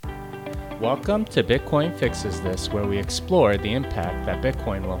Welcome to Bitcoin Fixes This, where we explore the impact that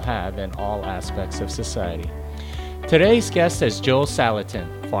Bitcoin will have in all aspects of society. Today's guest is Joel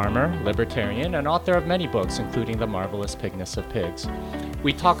Salatin, farmer, libertarian, and author of many books, including The Marvelous Pigness of Pigs.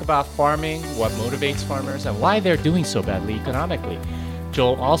 We talk about farming, what motivates farmers, and why they're doing so badly economically.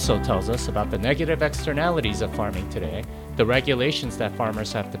 Joel also tells us about the negative externalities of farming today, the regulations that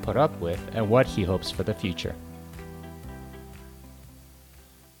farmers have to put up with, and what he hopes for the future.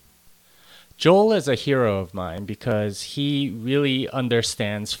 Joel is a hero of mine because he really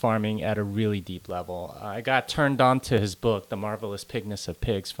understands farming at a really deep level. I got turned on to his book, The Marvelous Pigness of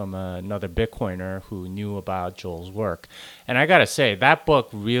Pigs, from another Bitcoiner who knew about Joel's work. And I got to say, that book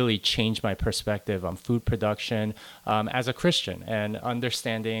really changed my perspective on food production as a Christian and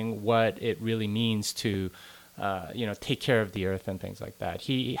understanding what it really means to take care of the earth and things like that.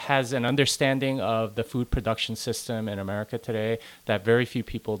 He has an understanding of the food production system in America today that very few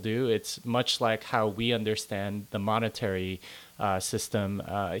people do. It's much like how we understand the monetary system.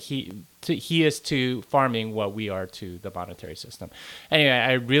 He is to farming what we are to the monetary system. Anyway,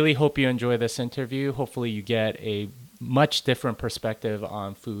 I really hope you enjoy this interview. Hopefully you get a much different perspective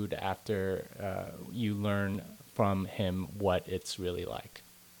on food after you learn from him what it's really like.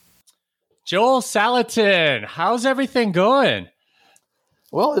 Joel Salatin, how's everything going?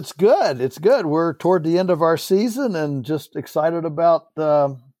 Well, it's good. It's good. We're toward the end of our season and just excited about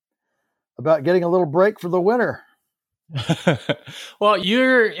getting a little break for the winter. Well,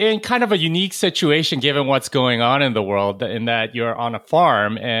 you're in kind of a unique situation given what's going on in the world, in that you're on a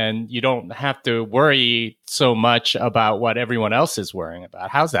farm and you don't have to worry so much about what everyone else is worrying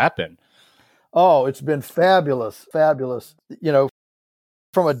about. How's that been? Oh, it's been fabulous. Fabulous.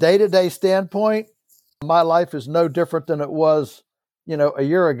 From a day-to-day standpoint, my life is no different than it was, a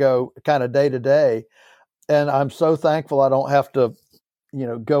year ago, kind of day-to-day. And I'm so thankful I don't have to,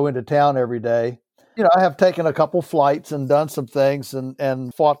 go into town every day. I have taken a couple flights and done some things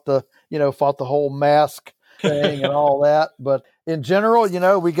and fought the whole mask thing and all that. But in general,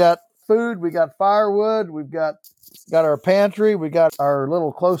 we got food, we got firewood, we've got our pantry, we got our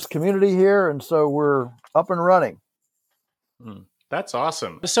little close community here. And so we're up and running. That's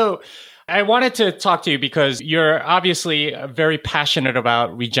awesome. So I wanted to talk to you because you're obviously very passionate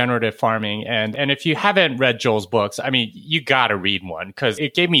about regenerative farming. And if you haven't read Joel's books, I mean, you got to read one because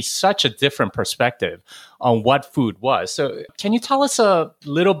it gave me such a different perspective on what food was. So can you tell us a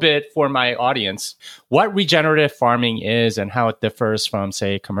little bit for my audience what regenerative farming is and how it differs from,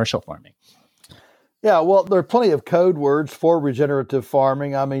 say, commercial farming? Yeah, well, there are plenty of code words for regenerative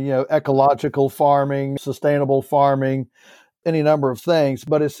farming. I mean, ecological farming, sustainable farming, any number of things.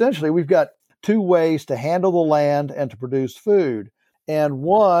 But essentially, we've got two ways to handle the land and to produce food. And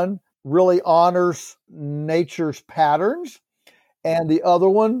one really honors nature's patterns, and the other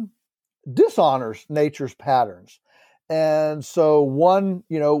one dishonors nature's patterns. And so one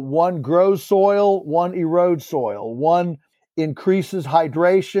grows soil, one erodes soil. One increases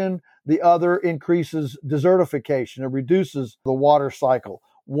hydration, the other increases desertification. It reduces the water cycle.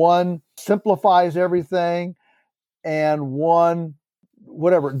 One simplifies everything, and one,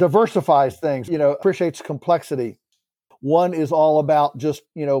 diversifies things, appreciates complexity. One is all about just,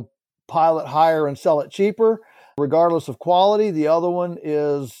 pile it higher and sell it cheaper, regardless of quality. The other one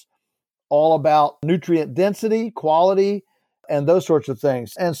is all about nutrient density, quality, and those sorts of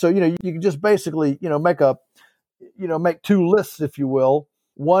things. And so, you can just basically, make two lists, if you will.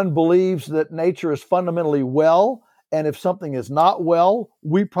 One believes that nature is fundamentally well, and if something is not well,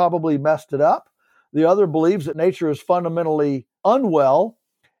 we probably messed it up. The other believes that nature is fundamentally unwell,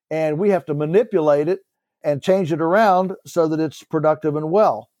 and we have to manipulate it and change it around so that it's productive and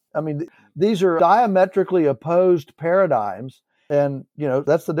well. I mean, these are diametrically opposed paradigms, and,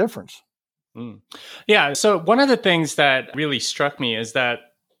 that's the difference. Yeah. So one of the things that really struck me is that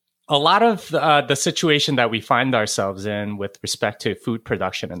a lot of the situation that we find ourselves in with respect to food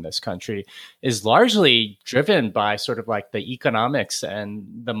production in this country is largely driven by sort of like the economics and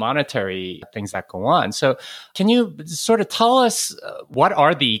the monetary things that go on. So can you sort of tell us what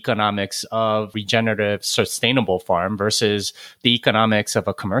are the economics of regenerative sustainable farm versus the economics of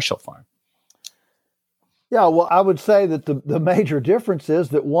a commercial farm? Yeah, well, I would say that the major difference is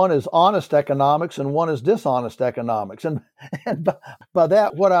that one is honest economics and one is dishonest economics. And by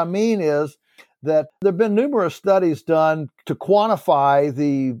that, what I mean is that there have been numerous studies done to quantify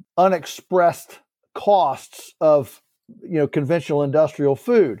the unexpressed costs of, conventional industrial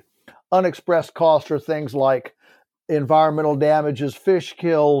food. Unexpressed costs are things like environmental damages, fish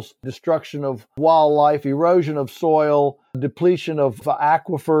kills, destruction of wildlife, erosion of soil, depletion of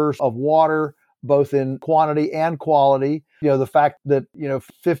aquifers, of water, both in quantity and quality. The fact that,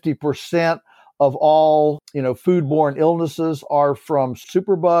 50% of all, foodborne illnesses are from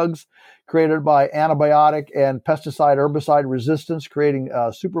superbugs created by antibiotic and pesticide herbicide resistance, creating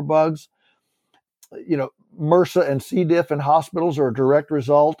superbugs. MRSA and C. diff in hospitals are a direct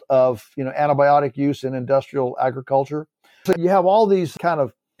result of, antibiotic use in industrial agriculture. So you have all these kind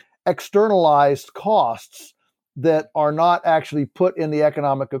of externalized costs that are not actually put in the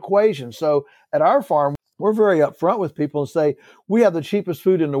economic equation. So at our farm, we're very upfront with people and say, we have the cheapest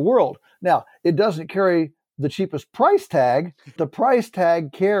food in the world. Now, it doesn't carry the cheapest price tag. The price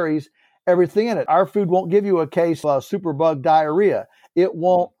tag carries everything in it. Our food won't give you a case of superbug diarrhea. It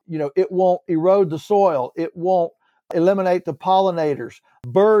won't erode the soil. It won't eliminate the pollinators.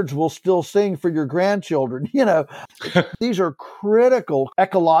 Birds will still sing for your grandchildren. These are critical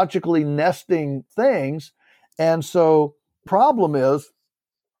ecologically nesting things. And so problem is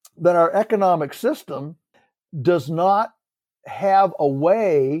that our economic system does not have a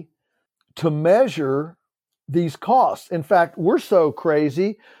way to measure these costs. In fact, we're so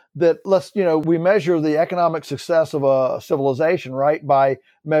crazy that we measure the economic success of a civilization, right, by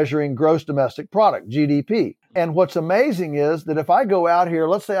measuring gross domestic product, GDP. And what's amazing is that if I go out here,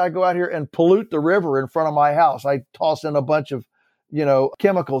 let's say I go out here and pollute the river in front of my house, I toss in a bunch of,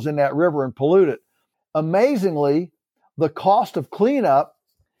 chemicals in that river and pollute it. Amazingly, the cost of cleanup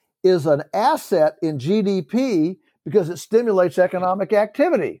is an asset in GDP because it stimulates economic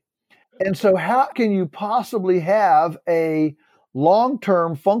activity. And so how can you possibly have a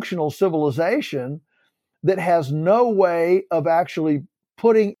long-term functional civilization that has no way of actually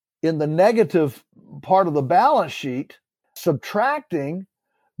putting in the negative part of the balance sheet, subtracting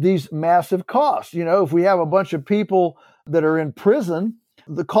these massive costs? If we have a bunch of people that are in prison,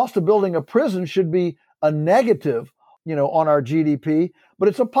 the cost of building a prison should be a negative, on our GDP, but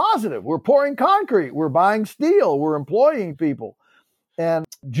it's a positive. We're pouring concrete, we're buying steel, we're employing people. And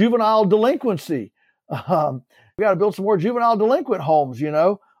juvenile delinquency, we got to build some more juvenile delinquent homes,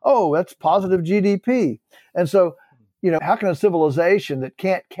 Oh, that's positive GDP. And so, how can a civilization that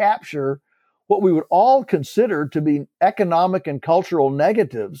can't capture what we would all consider to be economic and cultural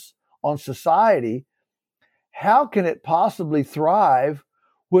negatives on society, how can it possibly thrive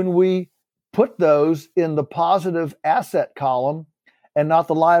when we put those in the positive asset column and not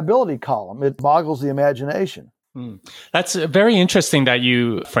the liability column? It boggles the imagination. That's very interesting that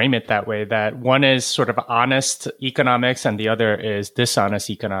you frame it that way, that one is sort of honest economics and the other is dishonest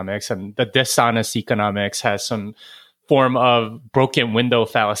economics. And the dishonest economics has some form of broken window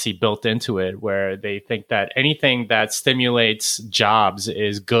fallacy built into it, where they think that anything that stimulates jobs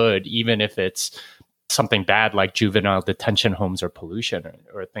is good, even if it's something bad like juvenile detention homes or pollution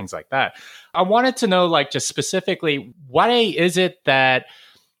or things like that. I wanted to know, just specifically, why is it that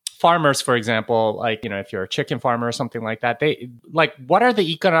farmers, for example, if you're a chicken farmer or something like that, what are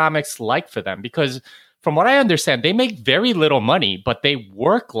the economics like for them? Because from what I understand, they make very little money, but they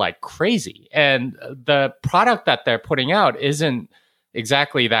work like crazy. And the product that they're putting out isn't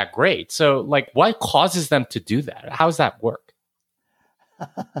exactly that great. So what causes them to do that? How does that work?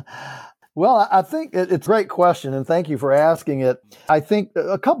 Well, I think it's a great question, and thank you for asking it. I think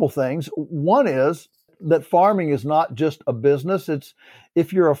a couple things. One is that farming is not just a business.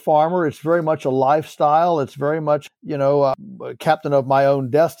 If you're a farmer, it's very much a lifestyle. It's very much, captain of my own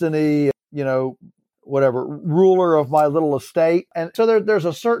destiny, ruler of my little estate. And so there's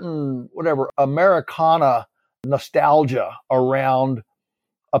a certain, Americana nostalgia around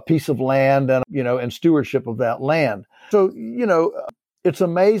a piece of land and, and stewardship of that land. So, it's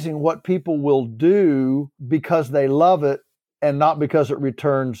amazing what people will do because they love it and not because it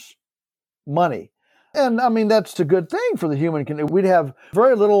returns money. And I mean, that's a good thing for the human community. We'd have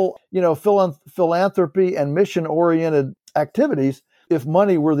very little, philanthropy and mission-oriented activities if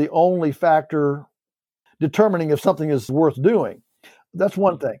money were the only factor determining if something is worth doing. That's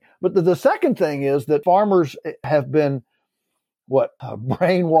one thing. But the second thing is that farmers have been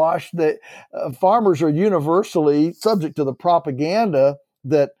brainwashed. That farmers are universally subject to the propaganda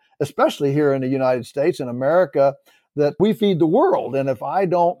that, especially here in the United States and America, that we feed the world. And if I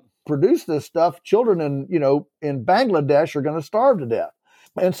don't produce this stuff, children in Bangladesh are going to starve to death.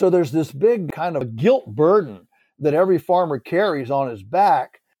 And so there's this big kind of guilt burden that every farmer carries on his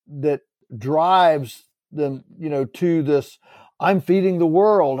back that drives them, to this, I'm feeding the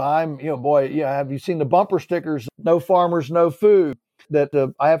world. Have you seen the bumper stickers? No farmers, no food.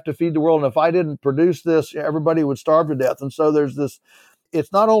 That I have to feed the world. And if I didn't produce this, everybody would starve to death. And so there's this,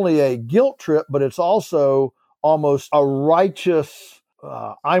 it's not only a guilt trip, but it's also almost a righteous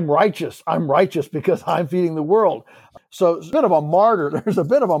I'm righteous. I'm righteous because I'm feeding the world. So it's a bit of a martyr. There's a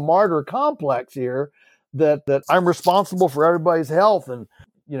bit of a martyr complex here that I'm responsible for everybody's health. And,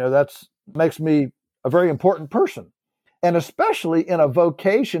 that's makes me a very important person. And especially in a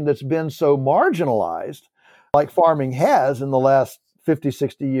vocation that's been so marginalized, like farming has in the last 50,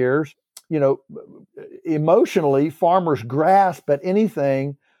 60 years, emotionally, farmers grasp at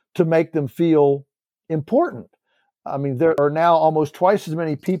anything to make them feel important. I mean, there are now almost twice as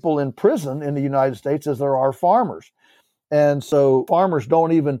many people in prison in the United States as there are farmers. And so farmers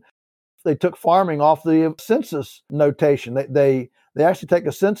they took farming off the census notation. They actually take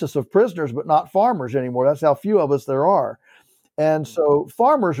a census of prisoners, but not farmers anymore. That's how few of us there are. And so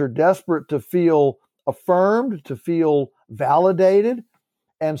farmers are desperate to feel affirmed, to feel validated.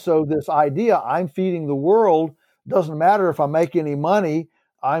 And so this idea, I'm feeding the world, doesn't matter if I make any money,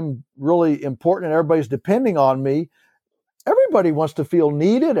 I'm really important and everybody's depending on me. Everybody wants to feel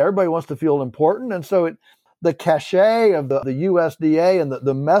needed. Everybody wants to feel important. And so the cachet of the USDA and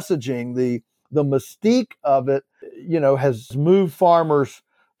the messaging, the mystique of it, has moved farmers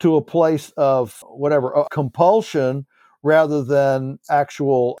to a place of compulsion rather than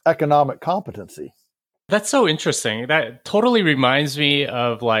actual economic competency. That's so interesting. That totally reminds me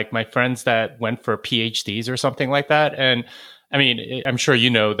of like my friends that went for PhDs or something like that. And I mean, I'm sure you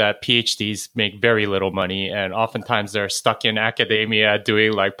know that PhDs make very little money, and oftentimes they're stuck in academia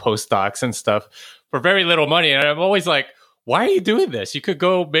doing like postdocs and stuff for very little money. And I'm always like, why are you doing this? You could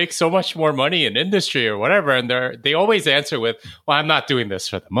go make so much more money in industry or whatever. And they always answer with, well, I'm not doing this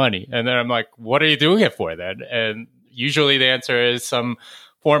for the money. And then I'm like, what are you doing it for then? And usually the answer is some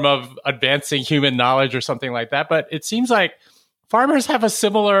form of advancing human knowledge or something like that. But it seems like farmers have a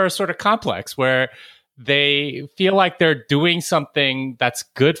similar sort of complex where they feel like they're doing something that's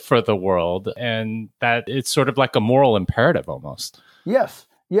good for the world and that it's sort of like a moral imperative almost. Yes,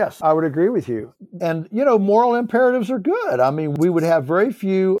 I would agree with you. And, moral imperatives are good. I mean, we would have very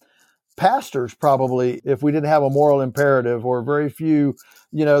few pastors probably if we didn't have a moral imperative, or very few,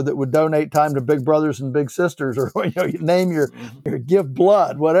 that would donate time to big brothers and big sisters, or, name your give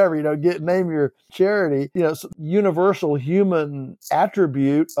blood, whatever, name your charity, universal human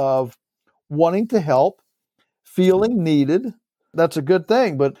attribute of wanting to help, feeling needed. That's a good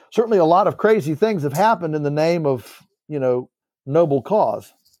thing. But certainly a lot of crazy things have happened in the name of, noble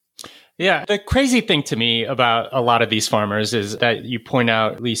cause. Yeah. The crazy thing to me about a lot of these farmers is that you point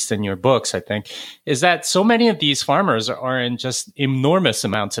out, at least in your books, I think, is that so many of these farmers are in just enormous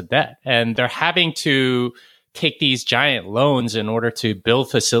amounts of debt, and they're having to take these giant loans in order to build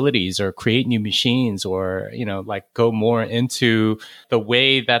facilities or create new machines, or, like go more into the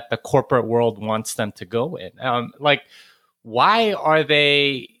way that the corporate world wants them to go in. Why are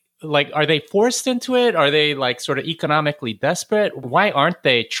they are they forced into it? Are they like sort of economically desperate? Why aren't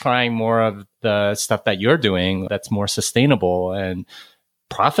they trying more of the stuff that you're doing that's more sustainable and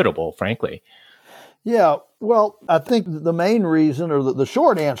profitable, frankly? Yeah, well, I think the main reason, or the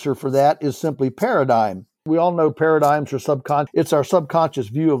short answer for that, is simply paradigm. We all know paradigms are subconscious. It's our subconscious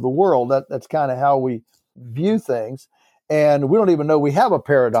view of the world. That's kind of how we view things. And we don't even know we have a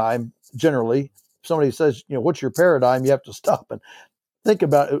paradigm generally. If somebody says, what's your paradigm? You have to stop and think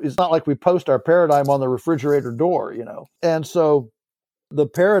about it. It's not like we post our paradigm on the refrigerator door, And so the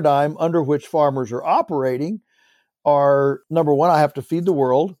paradigm under which farmers are operating are, number one, I have to feed the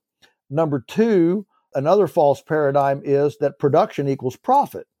world. Number two, another false paradigm is that production equals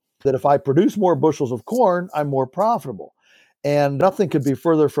profit. That if I produce more bushels of corn, I'm more profitable. And nothing could be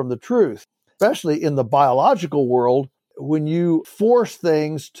further from the truth, especially in the biological world. When you force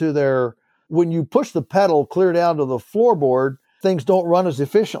things when you push the pedal clear down to the floorboard, things don't run as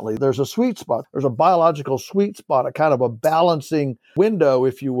efficiently. There's a sweet spot. There's a biological sweet spot, a kind of a balancing window,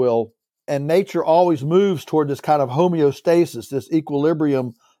 if you will. And nature always moves toward this kind of homeostasis, this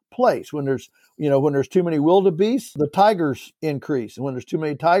equilibrium place. When there's too many wildebeest, the tigers increase. And when there's too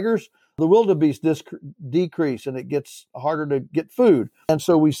many tigers, the wildebeest decrease, and it gets harder to get food. And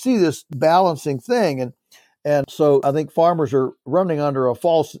so we see this balancing thing. And so I think farmers are running under a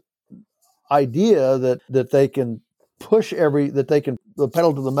false idea that they can the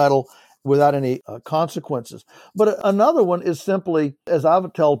pedal to the metal without any consequences. But another one is simply, as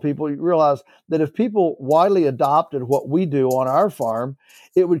I've told people, you realize that if people widely adopted what we do on our farm,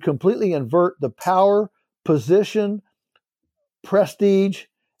 it would completely invert the power, position, prestige,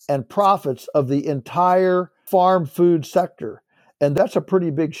 and profits of the entire farm food sector. And that's a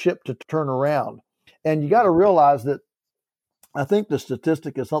pretty big ship to turn around. And you got to realize that I think the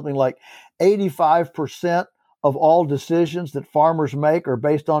statistic is something like 85% of all decisions that farmers make are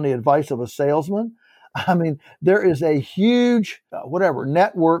based on the advice of a salesman. I mean, there is a huge,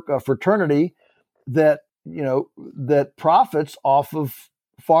 network, fraternity that, that profits off of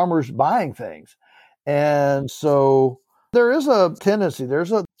farmers buying things. And so there is a tendency,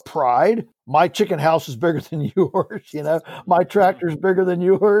 there's a pride. My chicken house is bigger than yours, my tractor is bigger than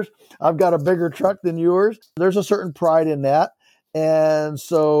yours. I've got a bigger truck than yours. There's a certain pride in that. And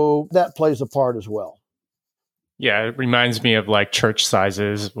so that plays a part as well. Yeah, it reminds me of like church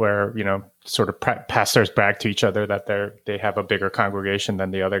sizes where, sort of pastors brag to each other that they have a bigger congregation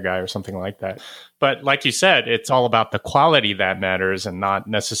than the other guy or something like that. But like you said, it's all about the quality that matters and not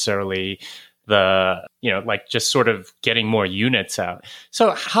necessarily the, like just sort of getting more units out.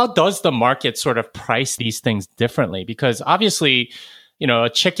 So how does the market sort of price these things differently? Because obviously, a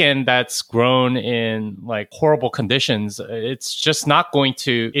chicken that's grown in like horrible conditions, it's just not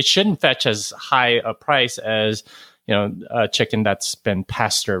it shouldn't fetch as high a price as, a chicken that's been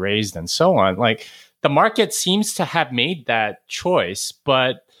pasture raised and so on. Like the market seems to have made that choice,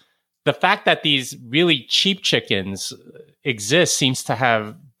 but the fact that these really cheap chickens exist seems to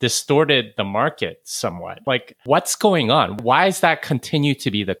have distorted the market somewhat. Like what's going on? Why does that continue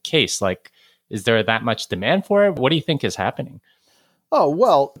to be the case? Like, is there that much demand for it? What do you think is happening? Oh,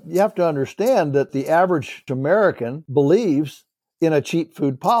 well, you have to understand that the average American believes in a cheap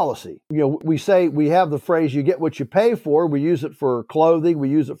food policy. We say, we have the phrase, you get what you pay for. We use it for clothing. We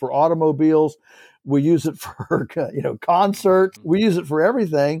use it for automobiles. We use it for, concerts. We use it for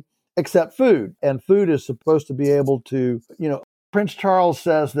everything except food. And food is supposed to be able to, Prince Charles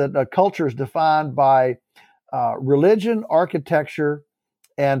says that a culture is defined by religion, architecture,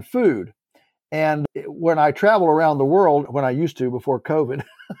 and food. And when I travel around the world, when I used to before COVID,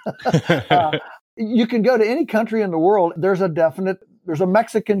 you can go to any country in the world. There's a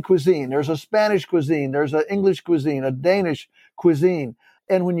Mexican cuisine, there's a Spanish cuisine, there's an English cuisine, a Danish cuisine.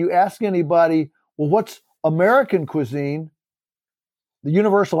 And when you ask anybody, well, what's American cuisine? The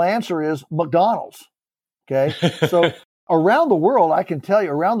universal answer is McDonald's. Okay. So around the world, I can tell you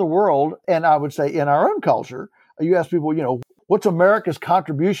around the world, and I would say in our own culture, you ask people, what's America's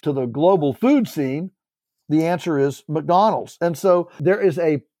contribution to the global food scene? The answer is McDonald's. And so there is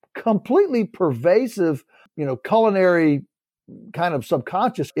a completely pervasive, culinary kind of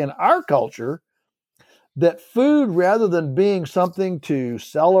subconscious in our culture that food, rather than being something to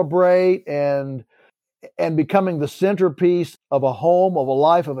celebrate and becoming the centerpiece of a home, of a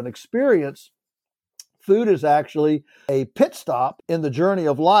life, of an experience, food is actually a pit stop in the journey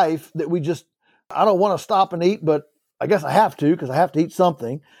of life that I don't want to stop and eat, but I guess I have to because I have to eat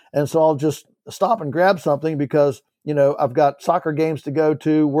something. And so I'll just stop and grab something because, I've got soccer games to go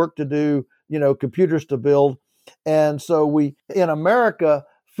to, work to do, computers to build. And so in America,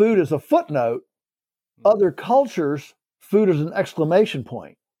 food is a footnote. Other cultures, food is an exclamation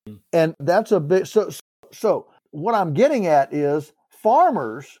point. And that's a big, so what I'm getting at is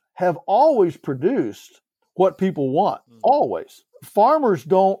farmers have always produced what people want, always. Farmers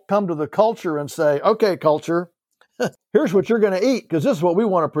don't come to the culture and say, okay, culture, here's what you're going to eat because this is what we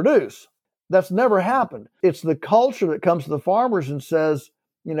want to produce. That's never happened. It's the culture that comes to the farmers and says,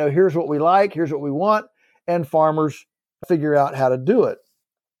 here's what we like, here's what we want, and farmers figure out how to do it.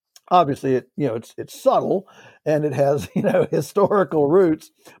 Obviously, it's subtle and it has, historical roots,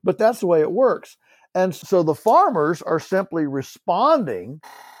 but that's the way it works. And so the farmers are simply responding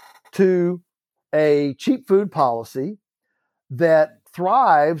to a cheap food policy that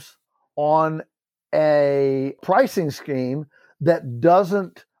thrives on a pricing scheme that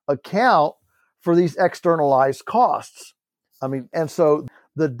doesn't account for these externalized costs. And so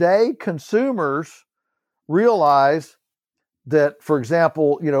the day consumers realize that, for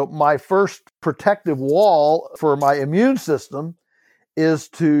example, my first protective wall for my immune system is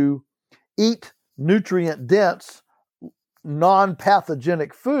to eat nutrient-dense,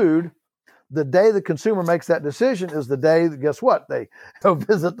 non-pathogenic food, the day the consumer makes that decision is the day that, guess what? They go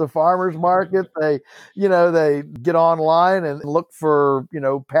visit the farmer's market. They get online and look for,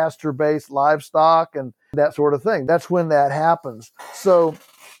 pasture-based livestock and that sort of thing. That's when that happens. So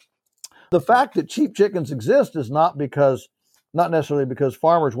the fact that cheap chickens exist is not necessarily because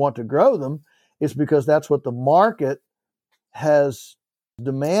farmers want to grow them. It's because that's what the market has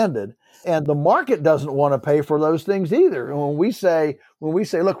demanded. And the market doesn't want to pay for those things either. And when we say,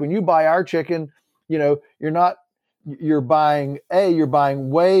 look, when you buy our chicken, you're buying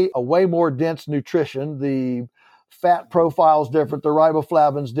way more dense nutrition. The fat profile is different. The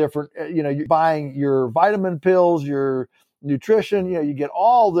riboflavin different. You're buying your vitamin pills, your nutrition, you get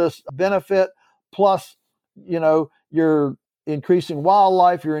all this benefit. Plus, you're increasing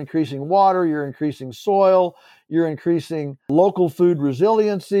wildlife, you're increasing water, you're increasing soil, you're increasing local food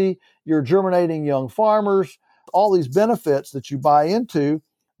resiliency, you're germinating young farmers, all these benefits that you buy into.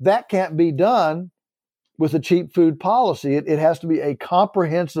 That can't be done with a cheap food policy. It has to be a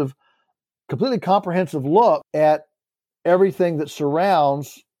completely comprehensive look at everything that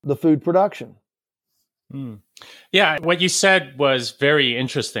surrounds the food production. Yeah, what you said was very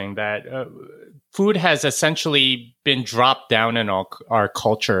interesting, that food has essentially been dropped down in our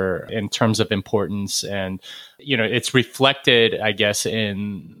culture in terms of importance. And, it's reflected, I guess,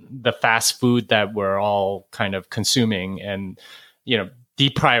 in the fast food that we're all kind of consuming and,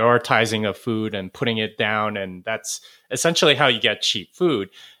 deprioritizing of food and putting it down. And that's essentially how you get cheap food.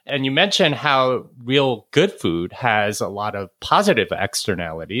 And you mentioned how real good food has a lot of positive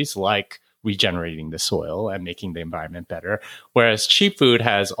externalities, like regenerating the soil and making the environment better, whereas cheap food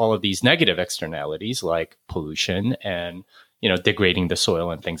has all of these negative externalities like pollution and degrading the soil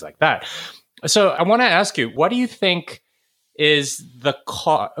and things like that. So I want to ask you, what do you think is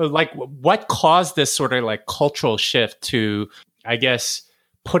what caused this sort of like cultural shift to, I guess,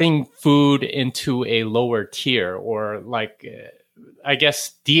 putting food into a lower tier, or I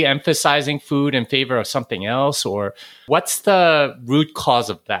guess de-emphasizing food in favor of something else? Or what's the root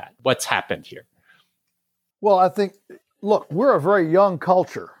cause of that? What's happened here? Well, I think, look, we're a very young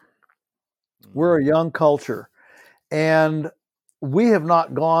culture. We're a young culture. And we have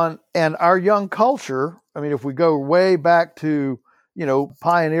not gone, and our young culture, I mean, if we go way back to,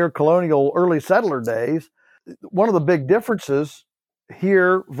 pioneer colonial early settler days, one of the big differences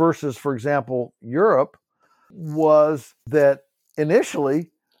here versus, for example, Europe, was that initially,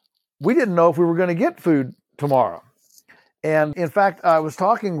 we didn't know if we were going to get food tomorrow. And in fact, I was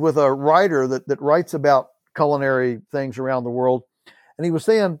talking with a writer that writes about culinary things around the world. And he was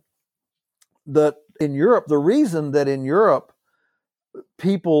saying that in Europe, the reason that in Europe,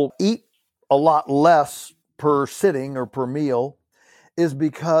 people eat a lot less per sitting or per meal is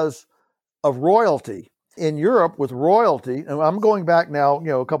because of royalty. In Europe, with royalty, and I'm going back now,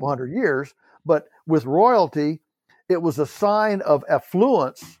 a couple hundred years, but with royalty, it was a sign of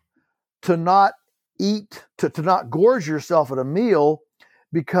affluence to not eat, to not gorge yourself at a meal,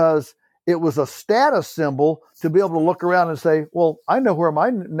 because it was a status symbol to be able to look around and say, well, I know where my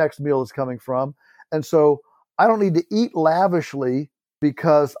next meal is coming from. And so I don't need to eat lavishly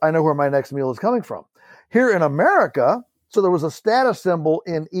because I know where my next meal is coming from. Here in America, so there was a status symbol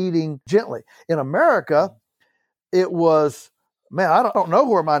in eating gently. In America, it was, man, I don't know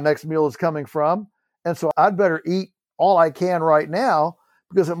where my next meal is coming from. And so I'd better eat all I can right now,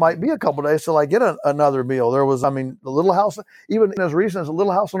 because it might be a couple of days till I get another meal. There was, the Little House, even as recent as the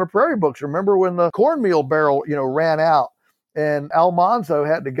Little House on the Prairie books. Remember when the cornmeal barrel, ran out, and Almanzo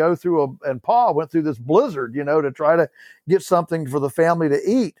had to go through and Pa went through this blizzard, to try to get something for the family to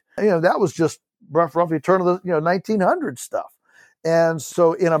eat. That was just roughly turn of the 1900 stuff. And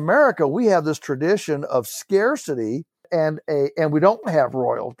so in America, we have this tradition of scarcity and we don't have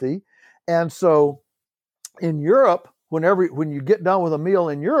royalty. And so in Europe, when you get done with a meal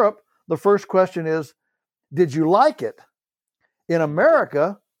in Europe, the first question is, did you like it? In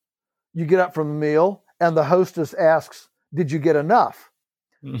America, you get up from the meal and the hostess asks, did you get enough?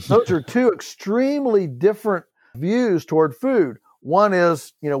 Those are two extremely different views toward food. One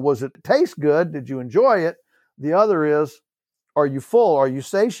is, was it taste good? Did you enjoy it? The other is, are you full? Are you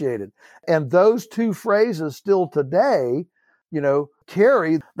satiated? And those two phrases still today,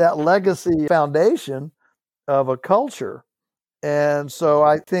 carry that legacy foundation of a culture. And so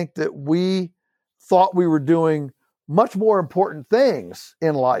I think that we thought we were doing much more important things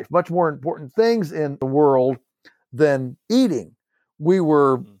in life, much more important things in the world than eating. We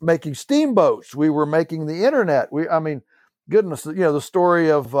were making steamboats. We were making the internet. Goodness, the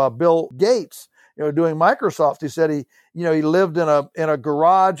story of Bill Gates, doing Microsoft. He said he lived in a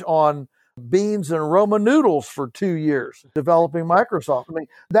garage on beans and Roman noodles for 2 years developing Microsoft.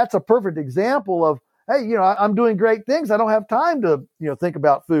 That's a perfect example of, hey, I'm doing great things. I don't have time to, think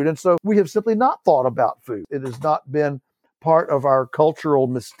about food. And so we have simply not thought about food. It has not been part of our cultural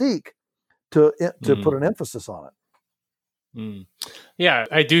mystique to put an emphasis on it. Yeah,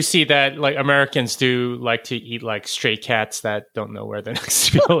 I do see that. Like, Americans do like to eat like stray cats that don't know where the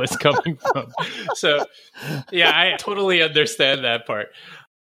next meal is coming from. So, yeah, I totally understand that part.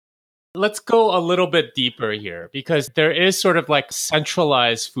 Let's go a little bit deeper here, because there is sort of like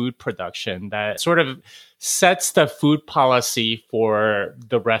centralized food production that sort of sets the food policy for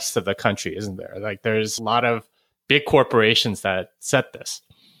the rest of the country, isn't there? Like, there's a lot of big corporations that set this.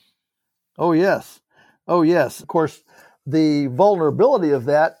 Oh, yes. Of course, the vulnerability of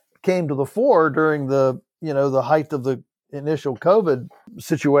that came to the fore during the height of the initial COVID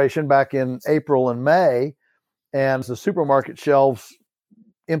situation back in April and May. and the supermarket shelves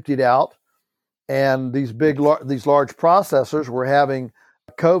emptied out, and these large processors were having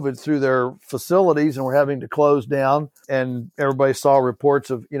COVID through their facilities and were having to close down. And everybody saw reports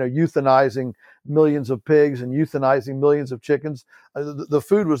of, euthanizing millions of pigs and euthanizing millions of chickens. The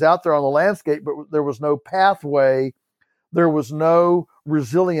food was out there on the landscape, but there was no pathway. There was no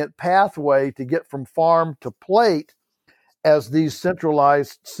resilient pathway to get from farm to plate as these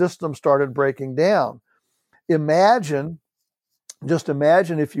centralized systems started breaking down. Just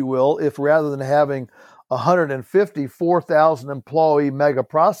imagine, if you will, if rather than having 150 4,000 employee mega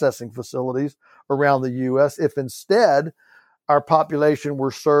processing facilities around the U.S., if instead our population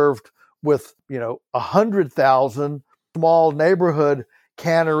were served with, 100,000 small neighborhood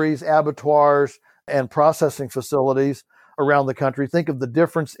canneries, abattoirs, and processing facilities around the country. Think of the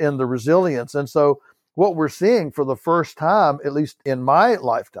difference in the resilience. And so what we're seeing for the first time, at least in my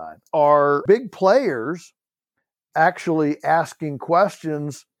lifetime, are big players actually asking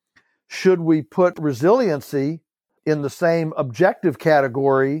questions. Should we put resiliency in the same objective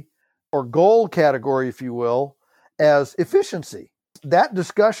category or goal category, if you will, as efficiency? That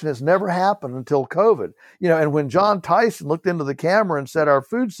discussion has never happened until COVID. And when John Tyson looked into the camera and said our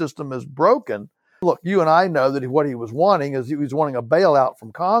food system is broken, look, you and I know that what he was wanting is he was wanting a bailout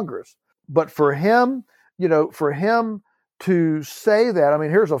from Congress. But for him, to say that,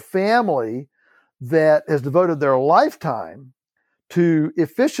 here's a family that has devoted their lifetime to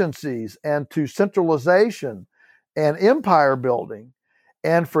efficiencies and to centralization and empire building.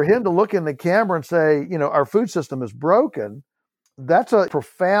 And for him to look in the camera and say, our food system is broken, that's a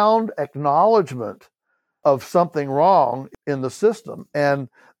profound acknowledgement of something wrong in the system. And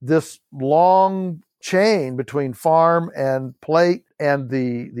this long chain between farm and plate and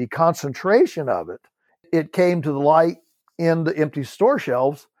the concentration of it came to the light in the empty store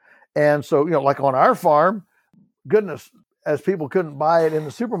shelves. And so, like on our farm, goodness, as people couldn't buy it in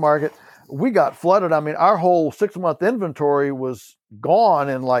the supermarket, we got flooded. Our whole 6-month inventory was gone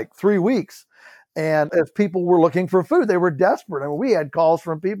in like 3 weeks. And as people were looking for food, they were desperate. We had calls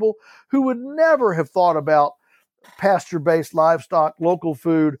from people who would never have thought about pasture-based livestock, local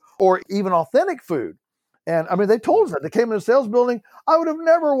food, or even authentic food. And they told us that. They came in the sales building. I would have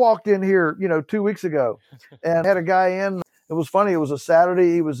never walked in here, 2 weeks ago, and had a guy in. It was funny. It was a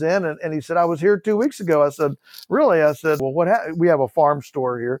Saturday he was in, and he said, I was here 2 weeks ago. I said, really? I said, well, what happened? We have a farm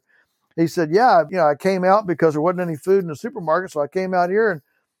store here. He said, yeah, I came out because there wasn't any food in the supermarket. So I came out here and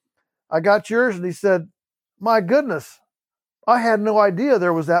I got yours. And he said, my goodness, I had no idea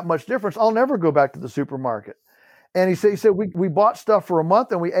there was that much difference. I'll never go back to the supermarket. And he said, we bought stuff for a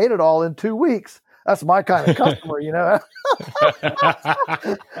month and we ate it all in 2 weeks. That's my kind of customer,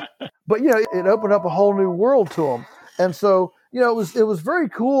 But, it opened up a whole new world to him. And so, it was very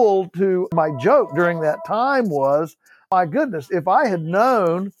cool my joke during that time was, my goodness, if I had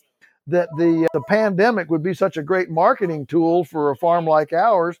known that the pandemic would be such a great marketing tool for a farm like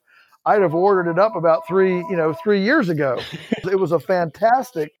ours, I'd have ordered it up about 3 years ago. It was a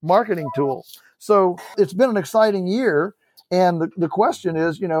fantastic marketing tool. So it's been an exciting year. And the question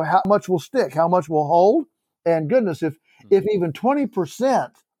is, how much will stick? How much will hold? And goodness, if even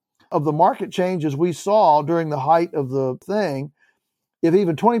 20% of the market changes we saw during the height of the thing, if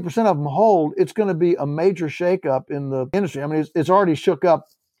even 20% of them hold, it's going to be a major shakeup in the industry. It's already shook up,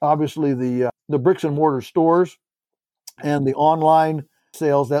 obviously, the bricks and mortar stores and the online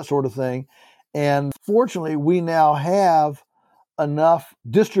sales, that sort of thing. And fortunately, we now have enough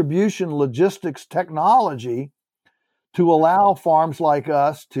distribution logistics technology to allow farms like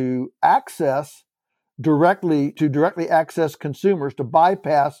us to directly access consumers, to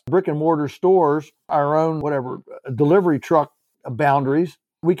bypass brick and mortar stores, our own delivery truck boundaries.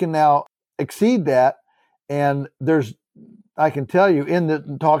 We can now exceed that. And I can tell you,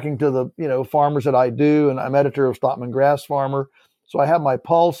 talking to the farmers that I do, and I'm editor of Stockman Grass Farmer, so I have my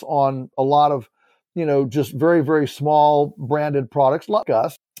pulse on a lot of just very, very small branded products like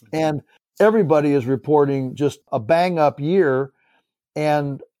us, and everybody is reporting just a bang up year,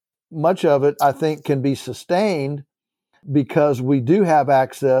 and much of it I think can be sustained because we do have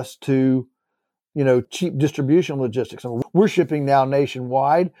access to cheap distribution logistics. We're shipping now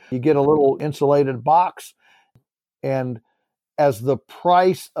nationwide. You get a little insulated box, and as the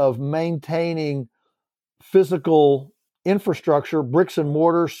price of maintaining physical infrastructure, bricks and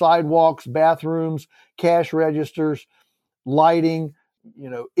mortar, sidewalks, bathrooms, cash registers, lighting,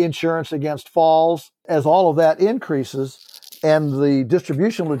 insurance against falls, as all of that increases and the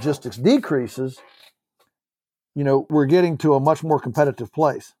distribution logistics decreases, we're getting to a much more competitive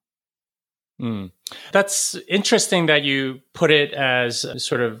place. Mm. That's interesting that you put it as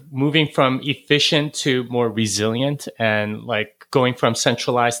sort of moving from efficient to more resilient, and like going from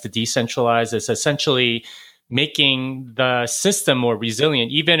centralized to decentralized is essentially making the system more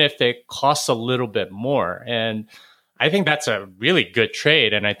resilient, even if it costs a little bit more. And I think that's a really good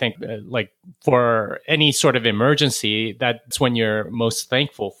trade. And I think like for any sort of emergency, that's when you're most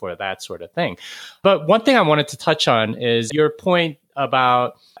thankful for that sort of thing. But one thing I wanted to touch on is your point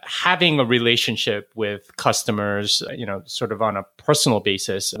about having a relationship with customers, sort of on a personal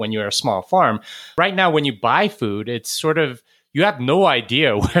basis when you're a small farm. Right now, when you buy food, it's sort of, you have no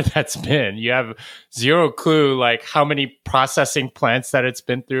idea where that's been. You have zero clue, like how many processing plants that it's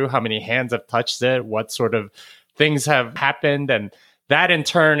been through, how many hands have touched it, what sort of things have happened. And that in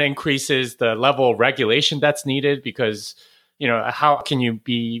turn increases the level of regulation that's needed because, how can you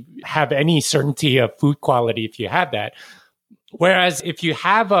have any certainty of food quality if you have that? Whereas if you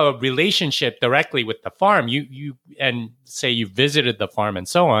have a relationship directly with the farm, you and say you visited the farm and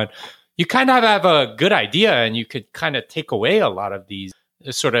so on, you kind of have a good idea, and you could kind of take away a lot of these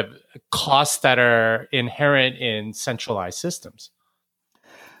sort of costs that are inherent in centralized systems.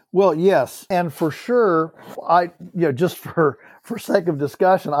 Well, yes, and for sure, just for sake of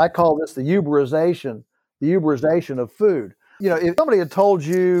discussion, I call this the Uberization of food. If somebody had told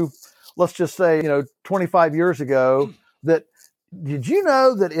you, let's just say, 25 years ago, that did you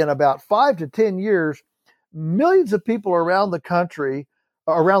know that in about 5 to 10 years, millions of people around the country,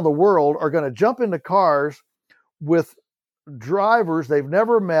 around the world, are going to jump into cars with drivers they've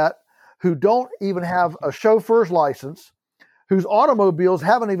never met, who don't even have a chauffeur's license, whose automobiles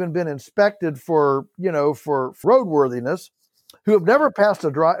haven't even been inspected for roadworthiness, who have never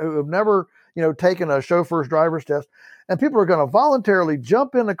taken a chauffeur's driver's test, and people are going to voluntarily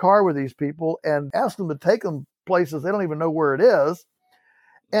jump in the car with these people and ask them to take them places they don't even know where it is.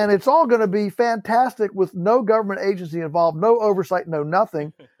 And it's all going to be fantastic with no government agency involved, no oversight, no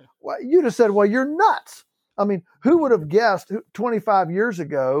nothing. You just said, well, you're nuts. I mean, who would have guessed 25 years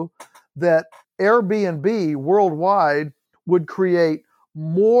ago that Airbnb worldwide would create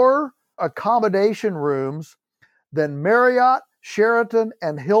more accommodation rooms than Marriott, Sheraton,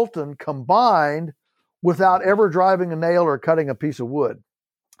 and Hilton combined without ever driving a nail or cutting a piece of wood?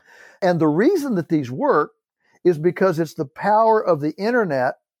 And the reason that these work is because it's the power of the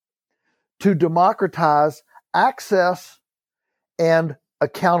internet to democratize access and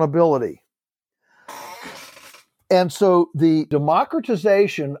accountability. And so the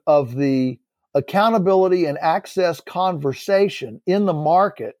democratization of the accountability and access conversation in the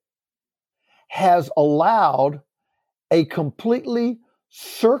market has allowed a completely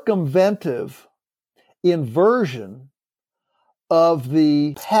circumventive inversion of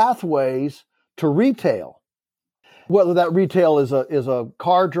the pathways to retail. Whether that retail is a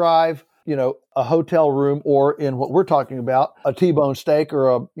car drive, a hotel room, or in what we're talking about, a T-bone steak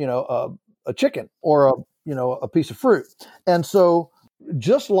or a chicken or a piece of fruit. And so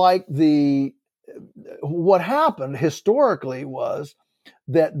just like what happened historically was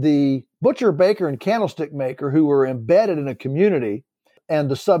that the butcher, baker, and candlestick maker who were embedded in a community and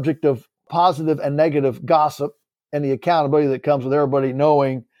the subject of positive and negative gossip and the accountability that comes with everybody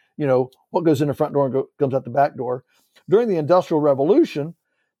knowing, what goes in the front door and comes out the back door. During the Industrial Revolution,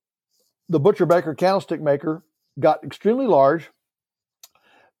 the butcher, baker, candlestick maker got extremely large,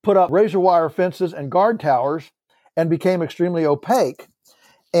 put up razor wire fences and guard towers, and became extremely opaque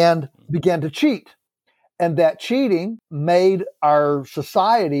and began to cheat. And that cheating made our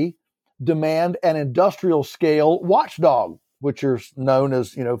society demand an industrial scale watchdog, which is known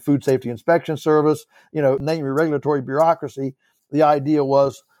as, Food Safety Inspection Service, name your regulatory bureaucracy. The idea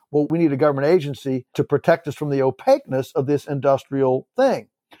was, well, we need a government agency to protect us from the opaqueness of this industrial thing.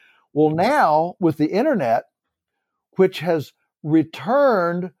 Well, now with the internet, which has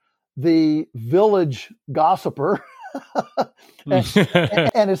returned the village gossiper,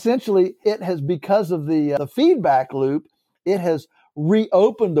 and essentially it has, because of the feedback loop, it has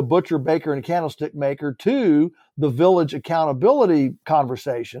reopened the butcher, baker, and candlestick maker to the village accountability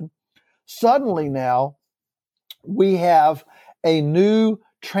conversation. Suddenly now we have a new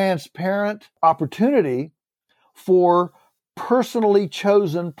transparent opportunity for personally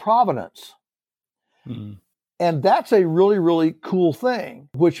chosen provenance. Mm-hmm. And that's a really, really cool thing,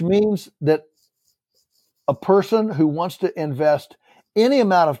 which means that a person who wants to invest any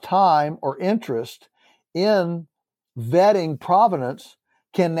amount of time or interest in vetting provenance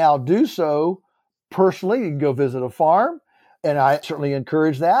can now do so personally. You can go visit a farm, and I certainly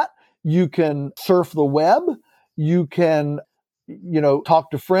encourage that. You can surf the web. You can,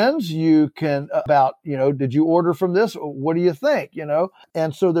 talk to friends. You can about, did you order from this? What do you think?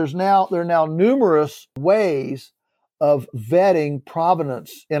 And so there are now numerous ways of vetting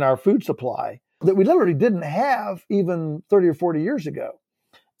provenance in our food supply that we literally didn't have even 30 or 40 years ago.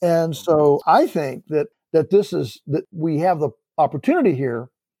 And so I think that we have the opportunity here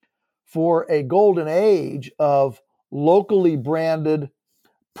for a golden age of locally branded,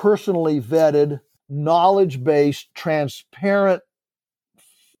 personally vetted, knowledge-based,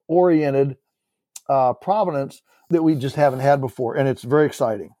 transparent-oriented provenance that we just haven't had before. And it's very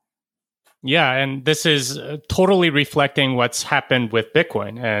exciting. Yeah, and this is totally reflecting what's happened with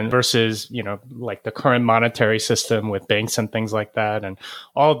Bitcoin and versus, like the current monetary system with banks and things like that, and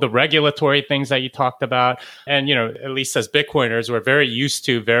all the regulatory things that you talked about. And, at least as Bitcoiners, we're very used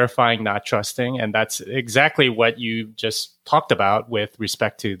to verifying, not trusting. And that's exactly what you just talked about with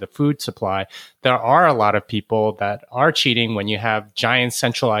respect to the food supply. There are a lot of people that are cheating when you have giant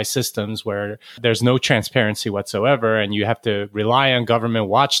centralized systems where there's no transparency whatsoever, and you have to rely on government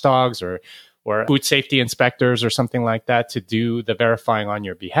watchdogs or food safety inspectors or something like that to do the verifying on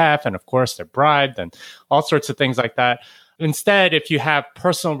your behalf. And of course, they're bribed and all sorts of things like that. Instead, if you have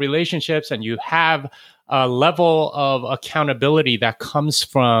personal relationships and you have a level of accountability that comes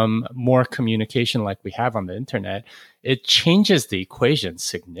from more communication like we have on the internet, it changes the equation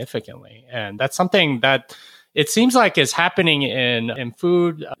significantly. And that's something that it seems like is happening in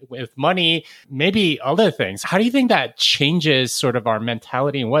food, with money, maybe other things. How do you think that changes sort of our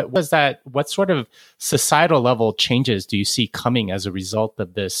mentality? And what sort of societal level changes do you see coming as a result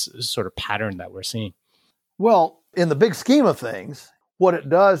of this sort of pattern that we're seeing? Well, in the big scheme of things, what it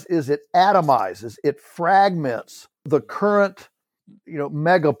does is it atomizes, it fragments the current,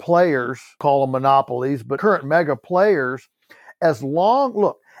 mega players, call them monopolies, but current mega players, as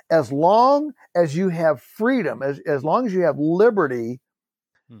long as you have freedom, as long as you have liberty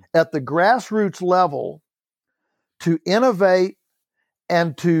at the grassroots level to innovate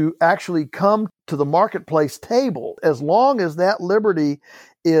and to actually come to the marketplace table, as long as that liberty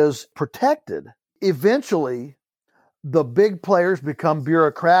is protected, eventually the big players become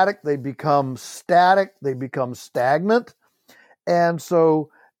bureaucratic, they become static, they become stagnant. And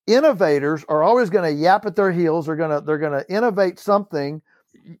so innovators are always going to yap at their heels. They're going to innovate something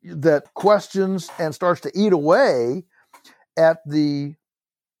that questions and starts to eat away at the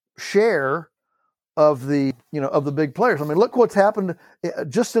share of the big players. I mean, look what's happened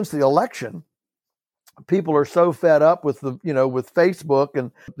just since the election. People are so fed up with with Facebook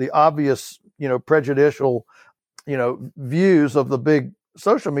and the obvious, prejudicial, views of the big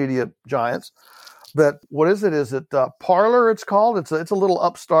social media giants. That what is it? Is it Parler? It's called. It's a little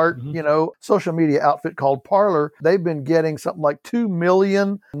upstart, social media outfit called Parler. They've been getting something like 2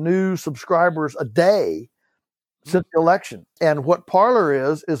 million new subscribers a day since the election. And what Parler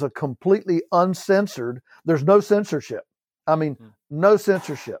is a completely uncensored. There's no censorship. I mean, no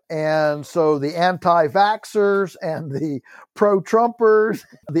censorship. And so the anti-vaxxers and the pro-Trumpers,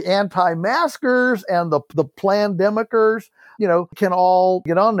 the anti-maskers and the plandemicers, can all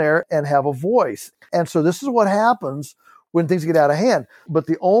get on there and have a voice. And so this is what happens when things get out of hand. But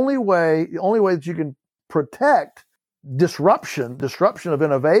the only way that you can protect disruption of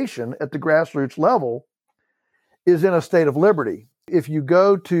innovation at the grassroots level is in a state of liberty. If you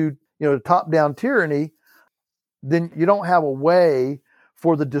go to, top-down tyranny, then you don't have a way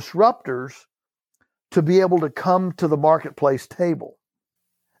for the disruptors to be able to come to the marketplace table.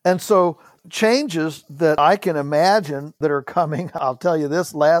 And so changes that I can imagine that are coming, I'll tell you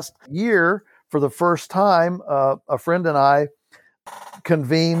this, last year, for the first time, a friend and I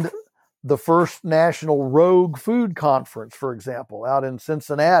convened the first national Rogue Food Conference, for example, out in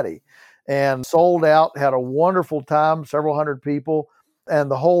Cincinnati, and sold out, had a wonderful time, several hundred people.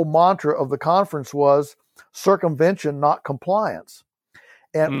 And the whole mantra of the conference was circumvention, not compliance.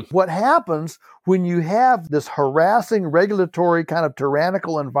 And what happens when you have this harassing regulatory kind of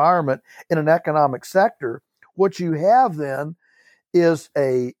tyrannical environment in an economic sector, what you have then is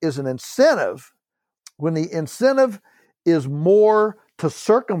an incentive. When the incentive is more to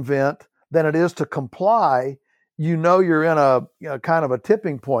circumvent than it is to comply, you're in a kind of a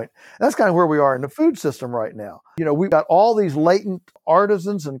tipping point. That's kind of where we are in the food system right now. We've got all these latent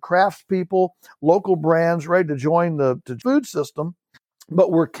artisans and craftspeople, local brands ready to join the food system,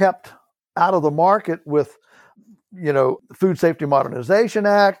 but we're kept out of the market with, the Food Safety Modernization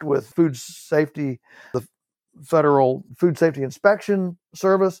Act, with food safety, the Federal Food Safety Inspection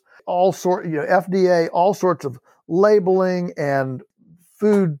Service, FDA, all sorts of labeling and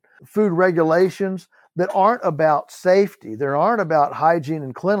food regulations that aren't about safety. They aren't about hygiene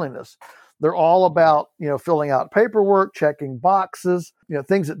and cleanliness. They're all about, filling out paperwork, checking boxes,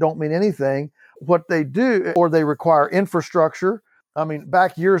 things that don't mean anything. What they do, or they require infrastructure. I mean,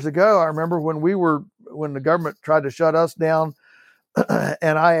 back years ago, I remember when the government tried to shut us down,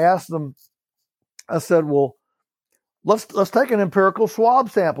 and I asked them, I said, well, let's take an empirical swab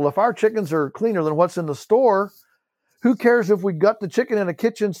sample. If our chickens are cleaner than what's in the store, who cares if we gut the chicken in a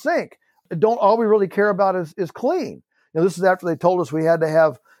kitchen sink? All we really care about is clean. This is after they told us we had to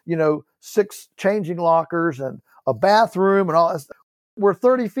have, 6 changing lockers and a bathroom and all that. We're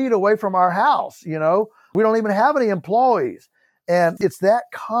 30 feet away from our house. We don't even have any employees. And it's that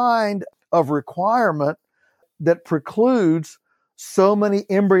kind of requirement that precludes so many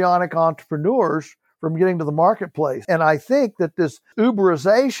embryonic entrepreneurs from getting to the marketplace. And I think that this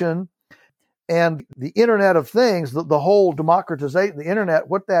Uberization and the Internet of Things, the whole democratization of the Internet,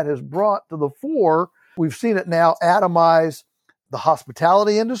 what that has brought to the fore, we've seen it now atomize the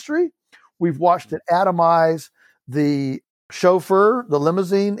hospitality industry. We've watched it atomize the chauffeur, the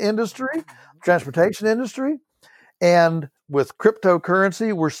limousine industry, transportation industry. And with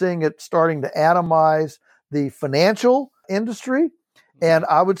cryptocurrency, we're seeing it starting to atomize the financial industry. And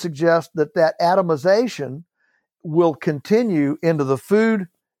I would suggest that atomization will continue into the food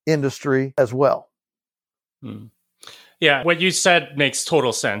industry as well. Yeah, what you said makes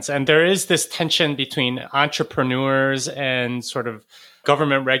total sense. And there is this tension between entrepreneurs and sort of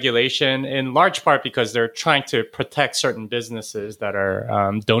government regulation, in large part because they're trying to protect certain businesses that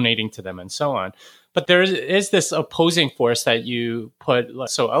are donating to them and so on. But there is this opposing force that you put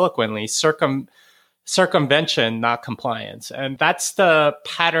so eloquently, circumvention, not compliance. And that's the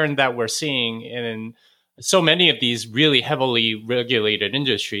pattern that we're seeing in so many of these really heavily regulated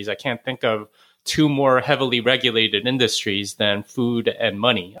industries. I can't think of 2 more heavily regulated industries than food and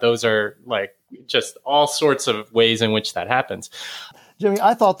money. Those are like just all sorts of ways in which that happens. Jimmy,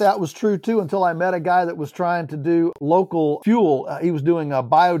 I thought that was true too until I met a guy that was trying to do local fuel. He was doing a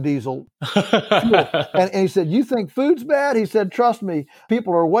biodiesel fuel. And he said, you think food's bad? He said, trust me,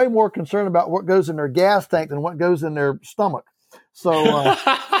 people are way more concerned about what goes in their gas tank than what goes in their stomach. So,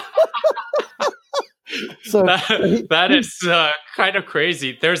 that is kind of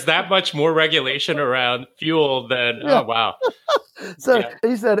crazy. There's that much more regulation around fuel than, oh, wow. So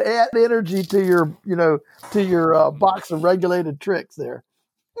he said, add energy to your box of regulated tricks there.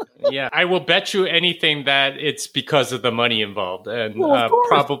 Yeah, I will bet you anything that it's because of the money involved, and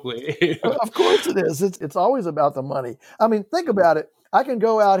probably. Of course it is. It's always about the money. I mean, think about it. I can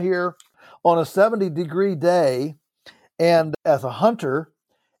go out here on a 70-degree day, and as a hunter,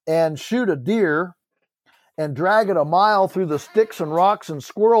 and shoot a deer, and drag it a mile through the sticks and rocks and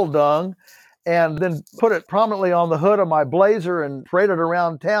squirrel dung, and then put it prominently on the hood of my Blazer and parade it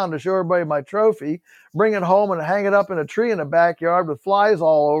around town to show everybody my trophy, bring it home and hang it up in a tree in the backyard with flies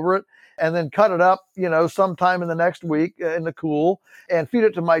all over it, and then cut it up, sometime in the next week in the cool, and feed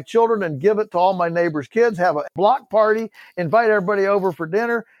it to my children and give it to all my neighbors' kids, have a block party, invite everybody over for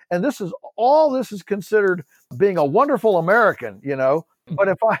dinner. And this is considered being a wonderful American, But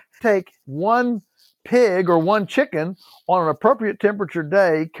if I take one pig or one chicken on an appropriate temperature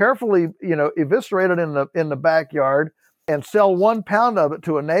day, carefully, eviscerate it in the backyard, and sell 1 pound of it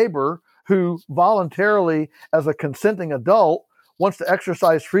to a neighbor who voluntarily, as a consenting adult, wants to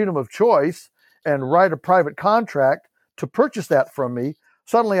exercise freedom of choice and write a private contract to purchase that from me,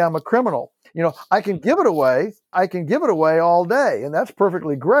 suddenly I'm a criminal. I can give it away. I can give it away all day, and that's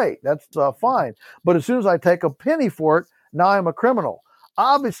perfectly great. That's fine. But as soon as I take a penny for it, now I'm a criminal.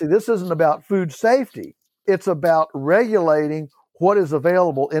 Obviously, this isn't about food safety. It's about regulating what is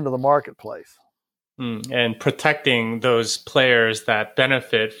available into the marketplace. And protecting those players that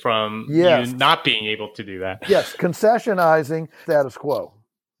benefit from you not being able to do that. Yes, concessionizing status quo.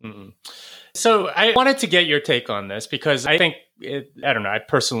 Mm-hmm. So I wanted to get your take on this because I think, I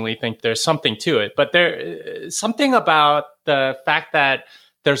personally think there's something to it, but there's something about the fact that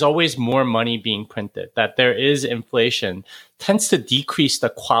there's always more money being printed, that there is inflation, tends to decrease the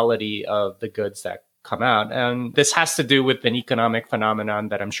quality of the goods that come out. And this has to do with an economic phenomenon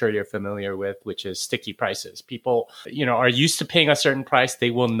that I'm sure you're familiar with, which is sticky prices. People, are used to paying a certain price. They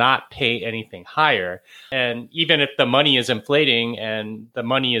will not pay anything higher. And even if the money is inflating and the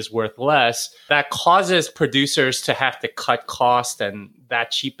money is worth less, that causes producers to have to cut costs, and that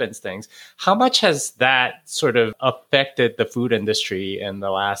cheapens things. How much has that sort of affected the food industry in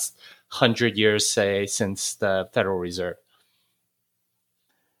the last 100 years, say, since the Federal Reserve?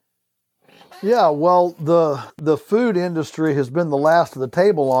 Yeah, well, the food industry has been the last of the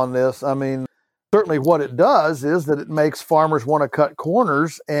table on this. I mean, certainly what it does is that it makes farmers want to cut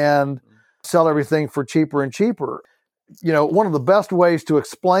corners and sell everything for cheaper and cheaper. one of the best ways to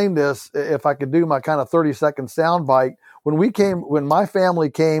explain this, if I could do my kind of 30-second soundbite, when my family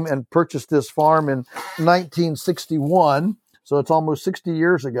came and purchased this farm in 1961, so it's almost 60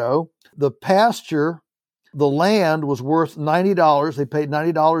 years ago, the land was worth $90. They paid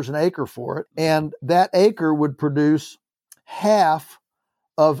 $90 an acre for it. And that acre would produce half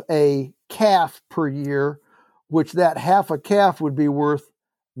of a calf per year, which that half a calf would be worth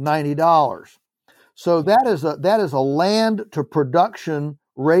 $90. So that is a land to production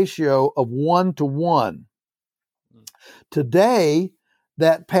ratio of 1-to-1. Today,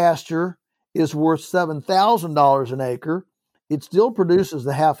 that pasture is worth $7,000 an acre. It still produces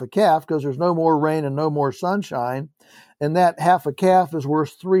the half a calf because there's no more rain and no more sunshine. And that half a calf is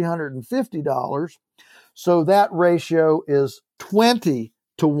worth $350. So that ratio is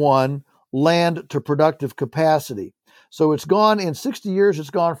 20-to-1 land to productive capacity. So it's gone in 60 years, it's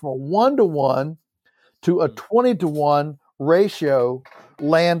gone from a 1-to-1 to a 20-to-1 ratio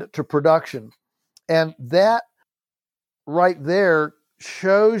land to production. And that right there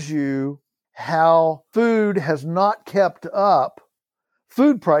shows you how food has not kept up,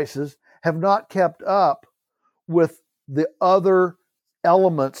 food prices have not kept up with the other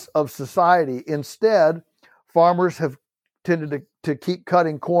elements of society. Instead, farmers have tended to keep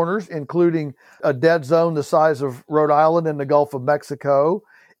cutting corners, including a dead zone the size of Rhode Island in the Gulf of Mexico,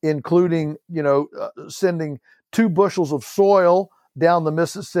 including, sending 2 bushels of soil down the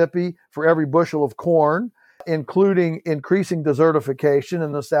Mississippi for every bushel of corn, including increasing desertification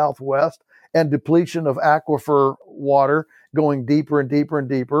in the Southwest and depletion of aquifer water going deeper and deeper and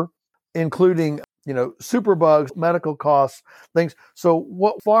deeper, including, superbugs, medical costs, things. So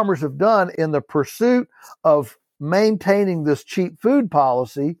what farmers have done in the pursuit of maintaining this cheap food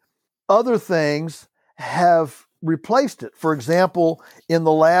policy, other things have replaced it. For example, in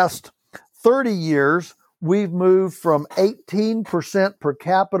the last 30 years, we've moved from 18% per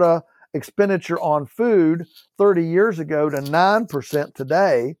capita expenditure on food 30 years ago to 9%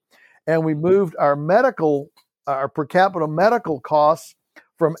 today. And we moved our per capita medical costs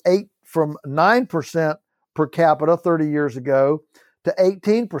from 9% per capita 30 years ago to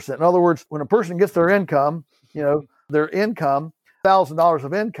 18%. In other words, when a person gets their income, $1,000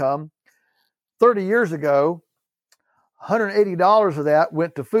 of income, 30 years ago, $180 of that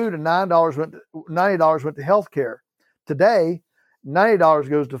went to food and $90 went to healthcare. Today, $90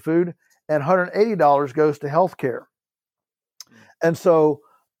 goes to food and $180 goes to healthcare. And so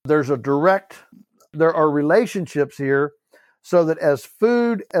there are relationships here, so that as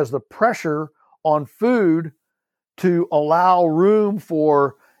the pressure on food to allow room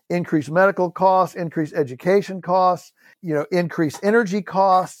for increased medical costs, increased education costs, increased energy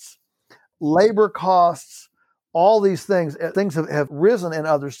costs, labor costs, all these things have risen in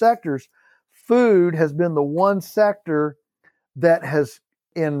other sectors. Food has been the one sector that has,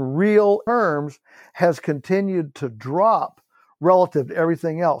 in real terms, has continued to drop relative to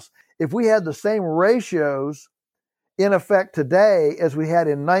everything else. If we had the same ratios in effect today as we had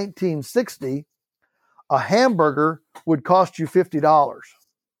in 1960, a hamburger would cost you $50.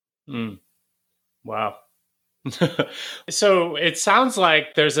 Wow. So it sounds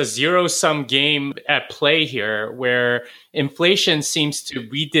like there's a zero-sum game at play here where inflation seems to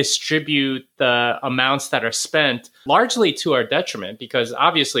redistribute the amounts that are spent largely to our detriment, because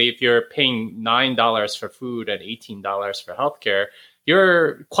obviously if you're paying $9 for food and $18 for healthcare,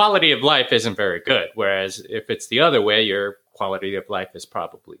 your quality of life isn't very good. Whereas if it's the other way, your quality of life is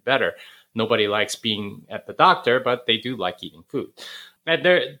probably better. Nobody likes being at the doctor, but they do like eating food.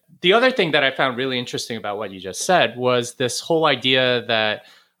 And the other thing that I found really interesting about what you just said was this whole idea that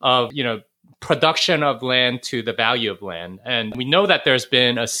of, production of land to the value of land. And we know that there's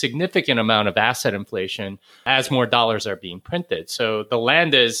been a significant amount of asset inflation as more dollars are being printed. So the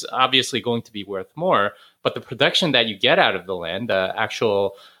land is obviously going to be worth more, but the production that you get out of the land, the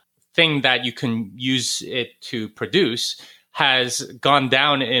actual thing that you can use it to produce, has gone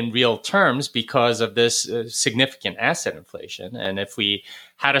down in real terms because of this significant asset inflation. And if we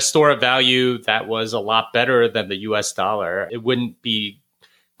had a store of value that was a lot better than the US dollar, it wouldn't be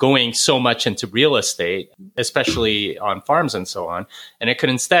going so much into real estate, especially on farms and so on. And it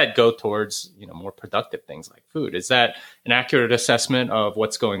could instead go towards, more productive things like food. Is that an accurate assessment of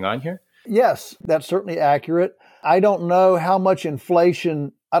what's going on here? Yes, that's certainly accurate. I don't know how much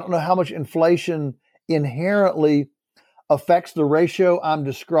inflation inherently affects the ratio I'm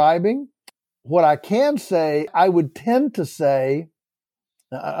describing. What I can say, I would tend to say,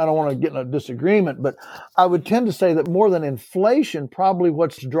 I don't want to get in a disagreement, but I would tend to say that more than inflation, probably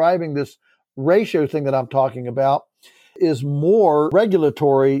what's driving this ratio thing that I'm talking about is more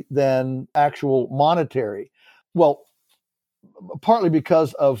regulatory than actual monetary. Well, partly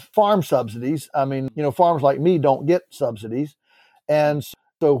because of farm subsidies. I mean, farms like me don't get subsidies. And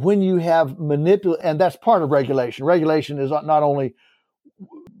so when you have and that's part of regulation. Regulation is not only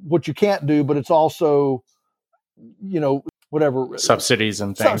what you can't do, but it's also, whatever subsidies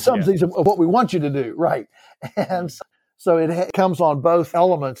and things. Subsidies of what we want you to do. Right. And so it comes on both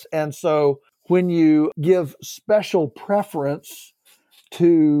elements. And so when you give special preference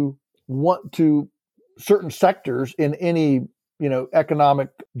to certain sectors in any, economic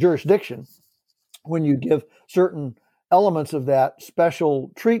jurisdiction, when you give certain elements of that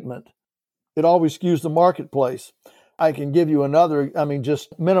special treatment, it always skews the marketplace. I can give you another,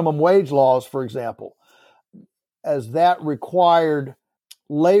 just minimum wage laws, for example, as that required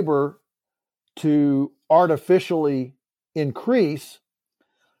labor to artificially increase,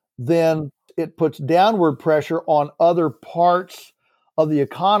 then it puts downward pressure on other parts of the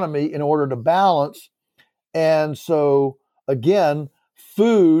economy in order to balance. And so, again,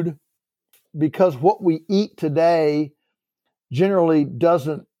 food, because what we eat today generally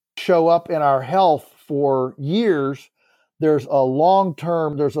doesn't show up in our health for years, there's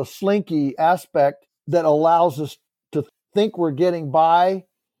a slinky aspect that allows us to think we're getting by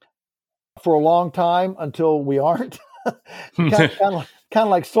for a long time until we aren't. kind of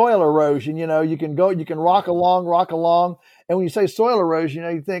like soil erosion. You can rock along. And when you say soil erosion,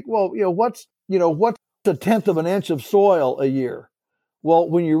 you think, well, what's a tenth of an inch of soil a year? Well,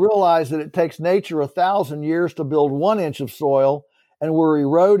 when you realize that it takes nature 1,000 years to build 1 inch of soil, and we're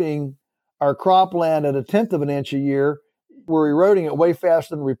eroding our cropland at a tenth of an inch a year, we're eroding it way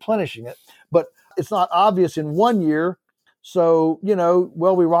faster than replenishing it. But it's not obvious in 1 year. So,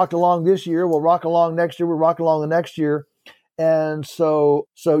 we rocked along this year, we'll rock along next year, we'll rock along the next year. And so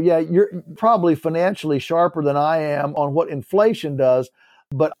yeah, you're probably financially sharper than I am on what inflation does,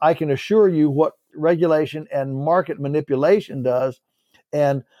 but I can assure you what regulation and market manipulation does.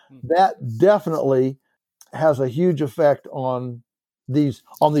 And that definitely has a huge effect on these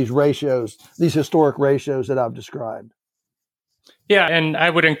ratios, these historic ratios that I've described. Yeah, and I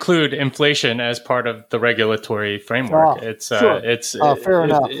would include inflation as part of the regulatory framework. Fair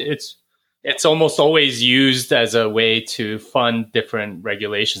enough. It's almost always used as a way to fund different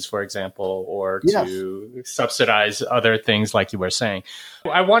regulations, for example, or to subsidize other things like you were saying.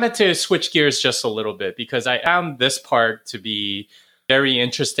 I wanted to switch gears just a little bit because I found this part to be very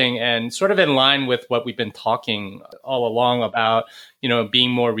interesting and sort of in line with what we've been talking all along about,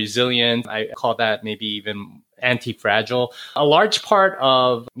 being more resilient. I call that maybe even anti-fragile. A large part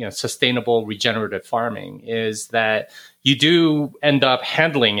of sustainable regenerative farming is that you do end up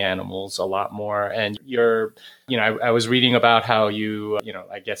handling animals a lot more. And I was reading about how you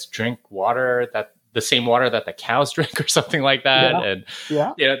I guess drink water the same water that the cows drink or something like that.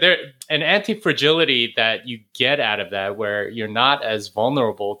 There an anti-fragility that you get out of that where you're not as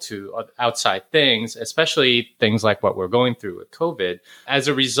vulnerable to outside things, especially things like what we're going through with COVID, as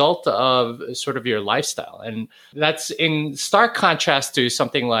a result of sort of your lifestyle. And that's in stark contrast to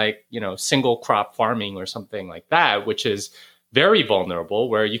something like, single crop farming or something like that, which is very vulnerable,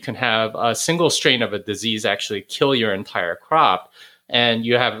 where you can have a single strain of a disease actually kill your entire crop. And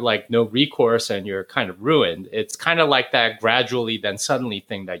you have no recourse and you're kind of ruined. It's kind of like that gradually then suddenly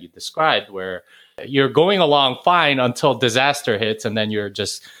thing that you described where you're going along fine until disaster hits and then you're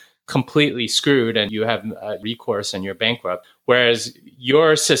just completely screwed and you have recourse and you're bankrupt. Whereas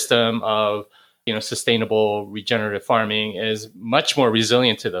your system of sustainable regenerative farming is much more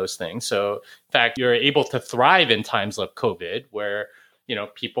resilient to those things. So in fact, you're able to thrive in times of COVID where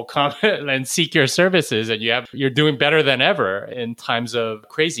people come and seek your services and you're doing better than ever in times of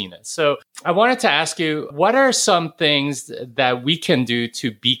craziness. So I wanted to ask you, what are some things that we can do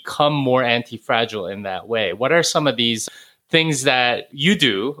to become more anti-fragile in that way? What are some of these things that you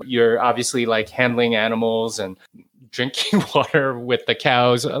do? You're obviously handling animals and drinking water with the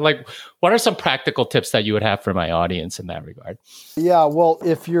cows. What are some practical tips that you would have for my audience in that regard? Yeah, well,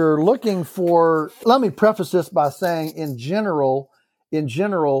 if you're looking let me preface this by saying in general,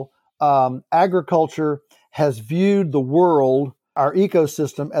 agriculture has viewed the world, our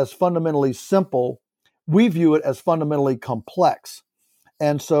ecosystem, as fundamentally simple. We view it as fundamentally complex.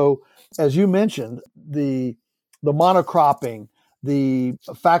 And so, as you mentioned, the monocropping, the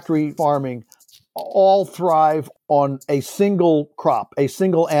factory farming, all thrive on a single crop, a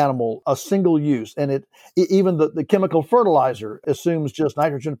single animal, a single use. And even the chemical fertilizer assumes just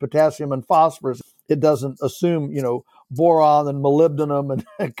nitrogen, potassium, and phosphorus. It doesn't assume, boron and molybdenum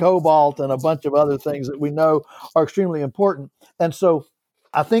and cobalt and a bunch of other things that we know are extremely important. And so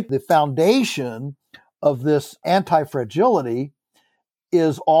I think the foundation of this anti-fragility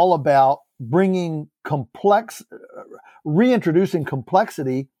is all about bringing reintroducing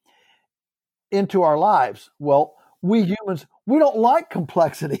complexity into our lives. Well, we humans, we don't like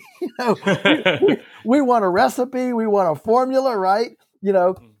complexity. We want a recipe, we want a formula, right? We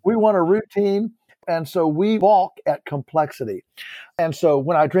want a routine. And so we balk at complexity. And so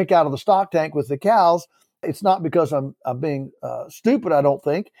when I drink out of the stock tank with the cows, it's not because I'm being stupid, I don't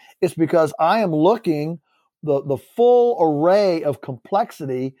think. It's because I am looking the full array of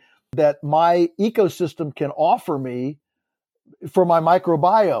complexity that my ecosystem can offer me for my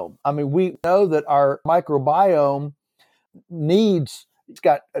microbiome. I mean, we know that our microbiome it's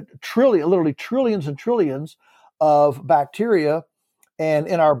got literally trillions and trillions of bacteria. And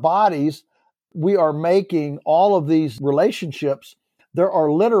in our bodies, we are making all of these relationships. There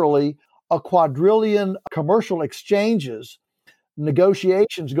are literally a quadrillion commercial exchanges,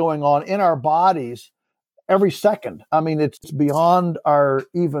 negotiations going on in our bodies every second. I mean, it's beyond our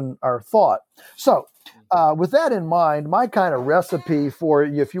thought. So with that in mind, my kind of recipe for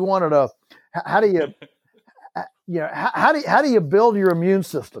you, if you wanted how do you build your immune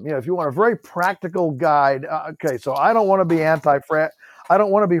system? If you want a very practical guide. Okay, so I don't want to be I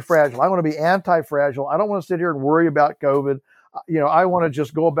don't want to be fragile. I want to be anti-fragile. I don't want to sit here and worry about COVID. I want to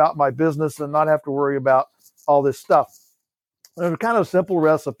just go about my business and not have to worry about all this stuff. There's a kind of simple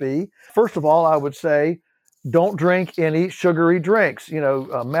recipe. First of all, I would say, don't drink any sugary drinks.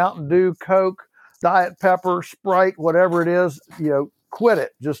 Mountain Dew, Coke, Diet Pepper, Sprite, whatever it is. Quit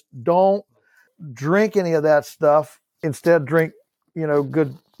it. Just don't drink any of that stuff. Instead, drink,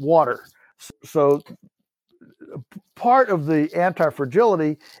 good water. So part of the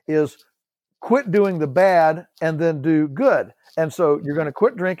anti-fragility is quit doing the bad and then do good. And so you're going to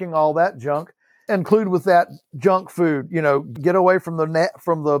quit drinking all that junk, include with that junk food, get away from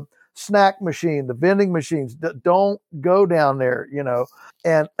the snack machine, the vending machines. Don't go down there,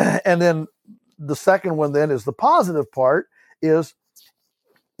 and then the second one then is the positive part is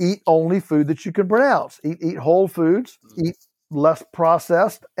eat only food that you can pronounce. Eat whole foods, eat less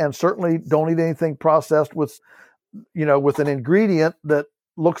processed, and certainly don't eat anything processed with an ingredient that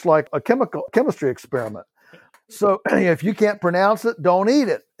looks like a chemistry experiment. So if you can't pronounce it, don't eat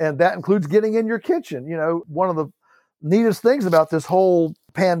it. And that includes getting in your kitchen. One of the neatest things about this whole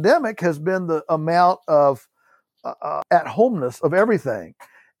pandemic has been the amount of at-homeness of everything.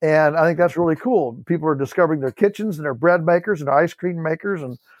 And I think that's really cool. People are discovering their kitchens and their bread makers and their ice cream makers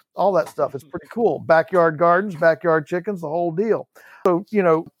and all that stuff. It's pretty cool. Backyard gardens, backyard chickens, the whole deal. So,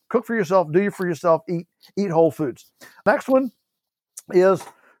 cook for yourself, do for yourself, eat whole foods. Next one is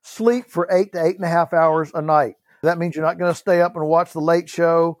sleep for 8 to 8.5 hours a night. That means you're not going to stay up and watch the late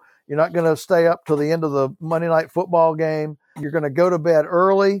show. You're not going to stay up till the end of the Monday night football game. You're going to go to bed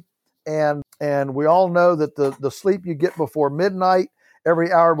early. And we all know that the sleep you get before midnight,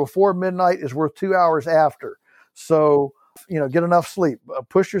 every hour before midnight is worth 2 hours after. So, get enough sleep.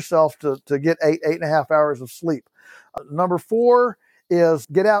 Push yourself to get 8.5 hours of sleep. Number 4 is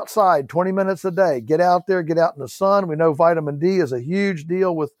get outside 20 minutes a day. Get out there, get out in the sun. We know vitamin D is a huge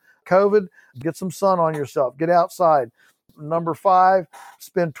deal with COVID. Get some sun on yourself. Get outside. Number 5,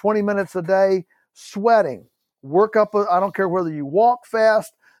 spend 20 minutes a day sweating. Work up. I don't care whether you walk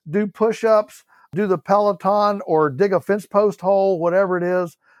fast, do push-ups, do the Peloton, or dig a fence post hole, whatever it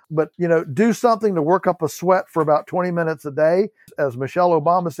is. But, do something to work up a sweat for about 20 minutes a day. As Michelle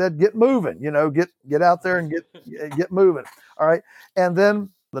Obama said, get moving, get out there and get moving. All right. And then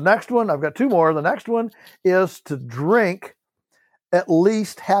the next one, I've got 2 more. The next one is to drink at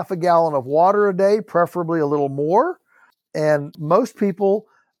least half a gallon of water a day, preferably a little more. And most people,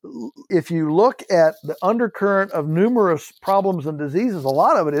 if you look at the undercurrent of numerous problems and diseases, a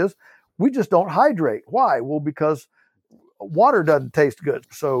lot of it is we just don't hydrate. Why? Well, because water doesn't taste good.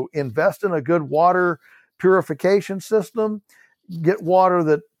 So invest in a good water purification system, get water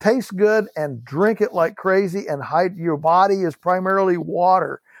that tastes good and drink it like crazy. And your body is primarily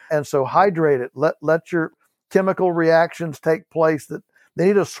water. And so hydrate it. Let your chemical reactions take place. That they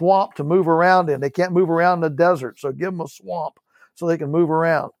need a swamp to move around in. They can't move around in the desert. So give them a swamp so they can move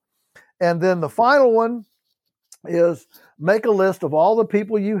around. And then the final one is make a list of all the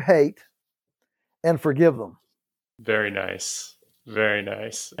people you hate and forgive them. Very nice. Very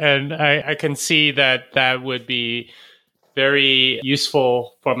nice. And I can see that would be very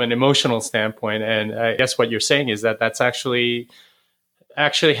useful from an emotional standpoint. And I guess what you're saying is that's actually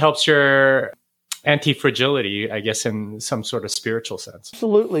helps your anti-fragility, I guess, in some sort of spiritual sense.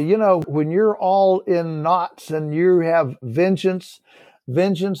 Absolutely. When you're all in knots and you have vengeance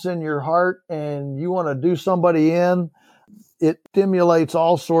in your heart and you want to do somebody in, it stimulates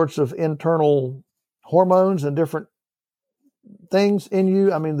all sorts of internal hormones and different things in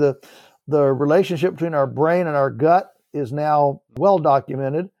you. I mean, The relationship between our brain and our gut is now well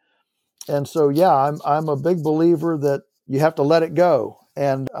documented. And so, yeah, I'm a big believer that you have to let it go.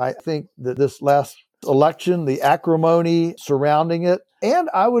 And I think that this last election, the acrimony surrounding it, and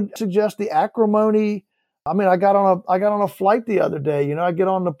I would suggest the acrimony. I mean, I got on a flight the other day. I get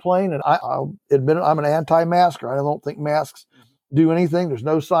on the plane, and I'll admit it, I'm an anti-masker. I don't think masks do anything. There's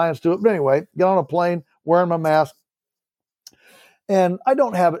no science to it. But anyway, get on a plane, wearing my mask. And I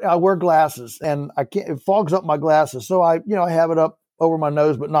don't have it. I wear glasses, and it fogs up my glasses. So I have it up over my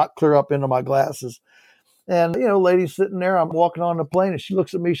nose, but not clear up into my glasses. And, lady's sitting there, I'm walking on the plane, and she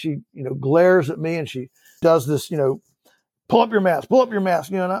looks at me, she, glares at me, and she does this, pull up your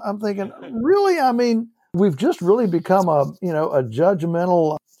mask. And I'm thinking, really? I mean, we've just really become a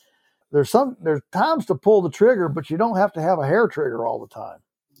judgmental. There's times to pull the trigger, but you don't have to have a hair trigger all the time.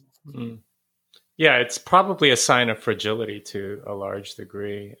 Mm. Yeah, it's probably a sign of fragility to a large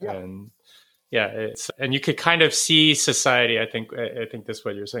degree. Yeah. And and you could kind of see society. I think that's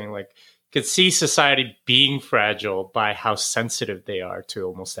what you're saying. Like, you could see society being fragile by how sensitive they are to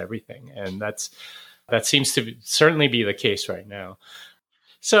almost everything. And that seems to certainly be the case right now.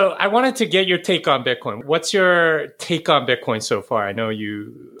 So I wanted to get your take on Bitcoin. What's your take on Bitcoin so far? I know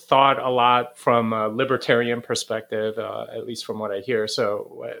you thought a lot from a libertarian perspective, at least from what I hear.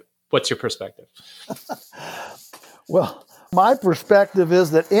 So what's your perspective? Well, my perspective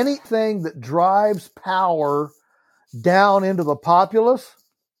is that anything that drives power down into the populace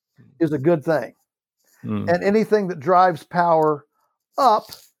is a good thing. Mm. And anything that drives power up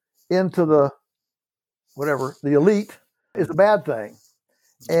into the elite is a bad thing.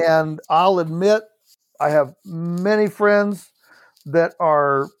 And I'll admit, I have many friends that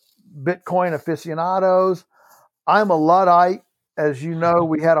are Bitcoin aficionados. I'm a Luddite. As you know,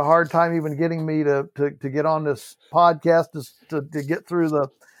 we had a hard time even getting me to get on this podcast to get through the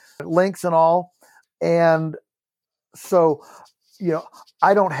links and all. And so,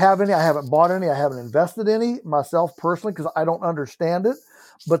 I don't have any. I haven't bought any. I haven't invested any myself personally because I don't understand it.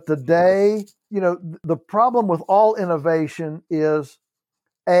 But the problem with all innovation is,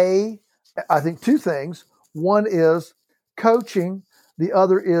 I think two things. One is coaching. The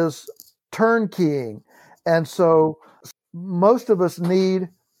other is turnkeying. And so most of us need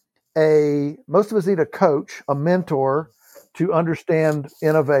a coach, a mentor to understand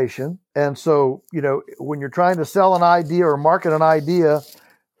innovation. And so, when you're trying to sell an idea or market an idea,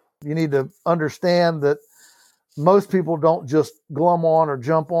 you need to understand that most people don't just glom on or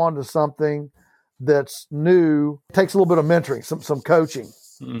jump onto something that's new. It takes a little bit of mentoring, some coaching.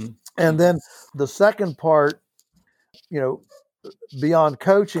 Mm-hmm. And then the second part, beyond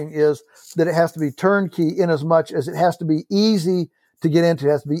coaching, is that it has to be turnkey in as much as it has to be easy to get into.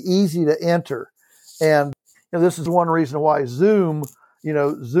 It has to be easy to enter. And this is one reason why virtual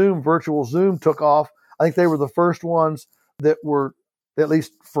Zoom took off. I think they were the first ones that were, at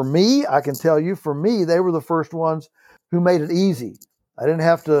least for me, I can tell you, for me, they were the first ones who made it easy. I didn't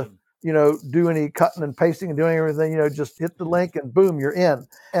have to, do any cutting and pasting and doing everything, just hit the link and boom, you're in.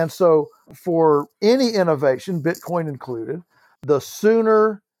 And so for any innovation, Bitcoin included, the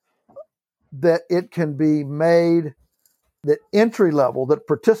sooner that it can be made, that entry level, that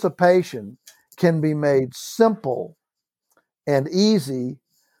participation can be made simple and easy,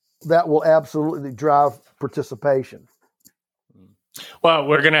 that will absolutely drive participation. Well,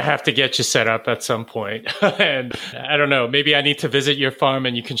 we're going to have to get you set up at some point. And I don't know, maybe I need to visit your farm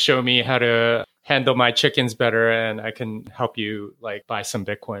and you can show me how to handle my chickens better and I can help you buy some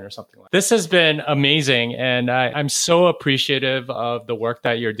Bitcoin or something like that. This has been amazing. And I'm so appreciative of the work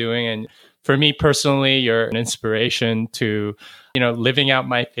that you're doing. And for me personally, you're an inspiration to, living out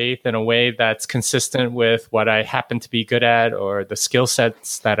my faith in a way that's consistent with what I happen to be good at or the skill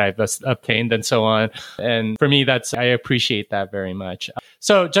sets that I've obtained and so on. And for me, I appreciate that very much.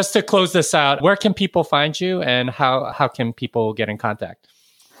 So just to close this out, where can people find you and how can people get in contact?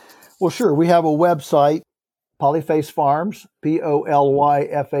 Well, sure. We have a website, Polyface Farms,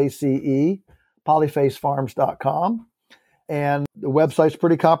 Polyface, polyfacefarms.com. And the website's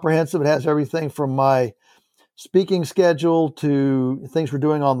pretty comprehensive. It has everything from my speaking schedule to things we're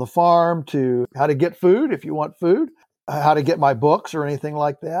doing on the farm to how to get food if you want food, how to get my books or anything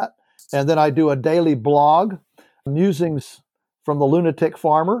like that. And then I do a daily blog, musings from the Lunatic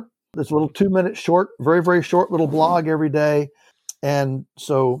Farmer. It's a little 2-minute short, very, very short little blog every day. And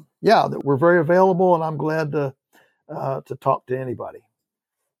so, we're very available and I'm glad to talk to anybody.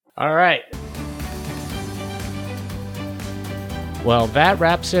 All right. Well, that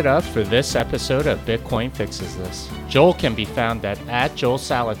wraps it up for this episode of Bitcoin Fixes This. Joel can be found at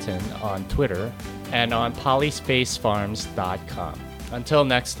 @JoelSalatin on Twitter and on polyfacefarms.com. Until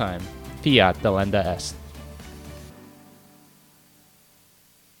next time, fiat delenda est.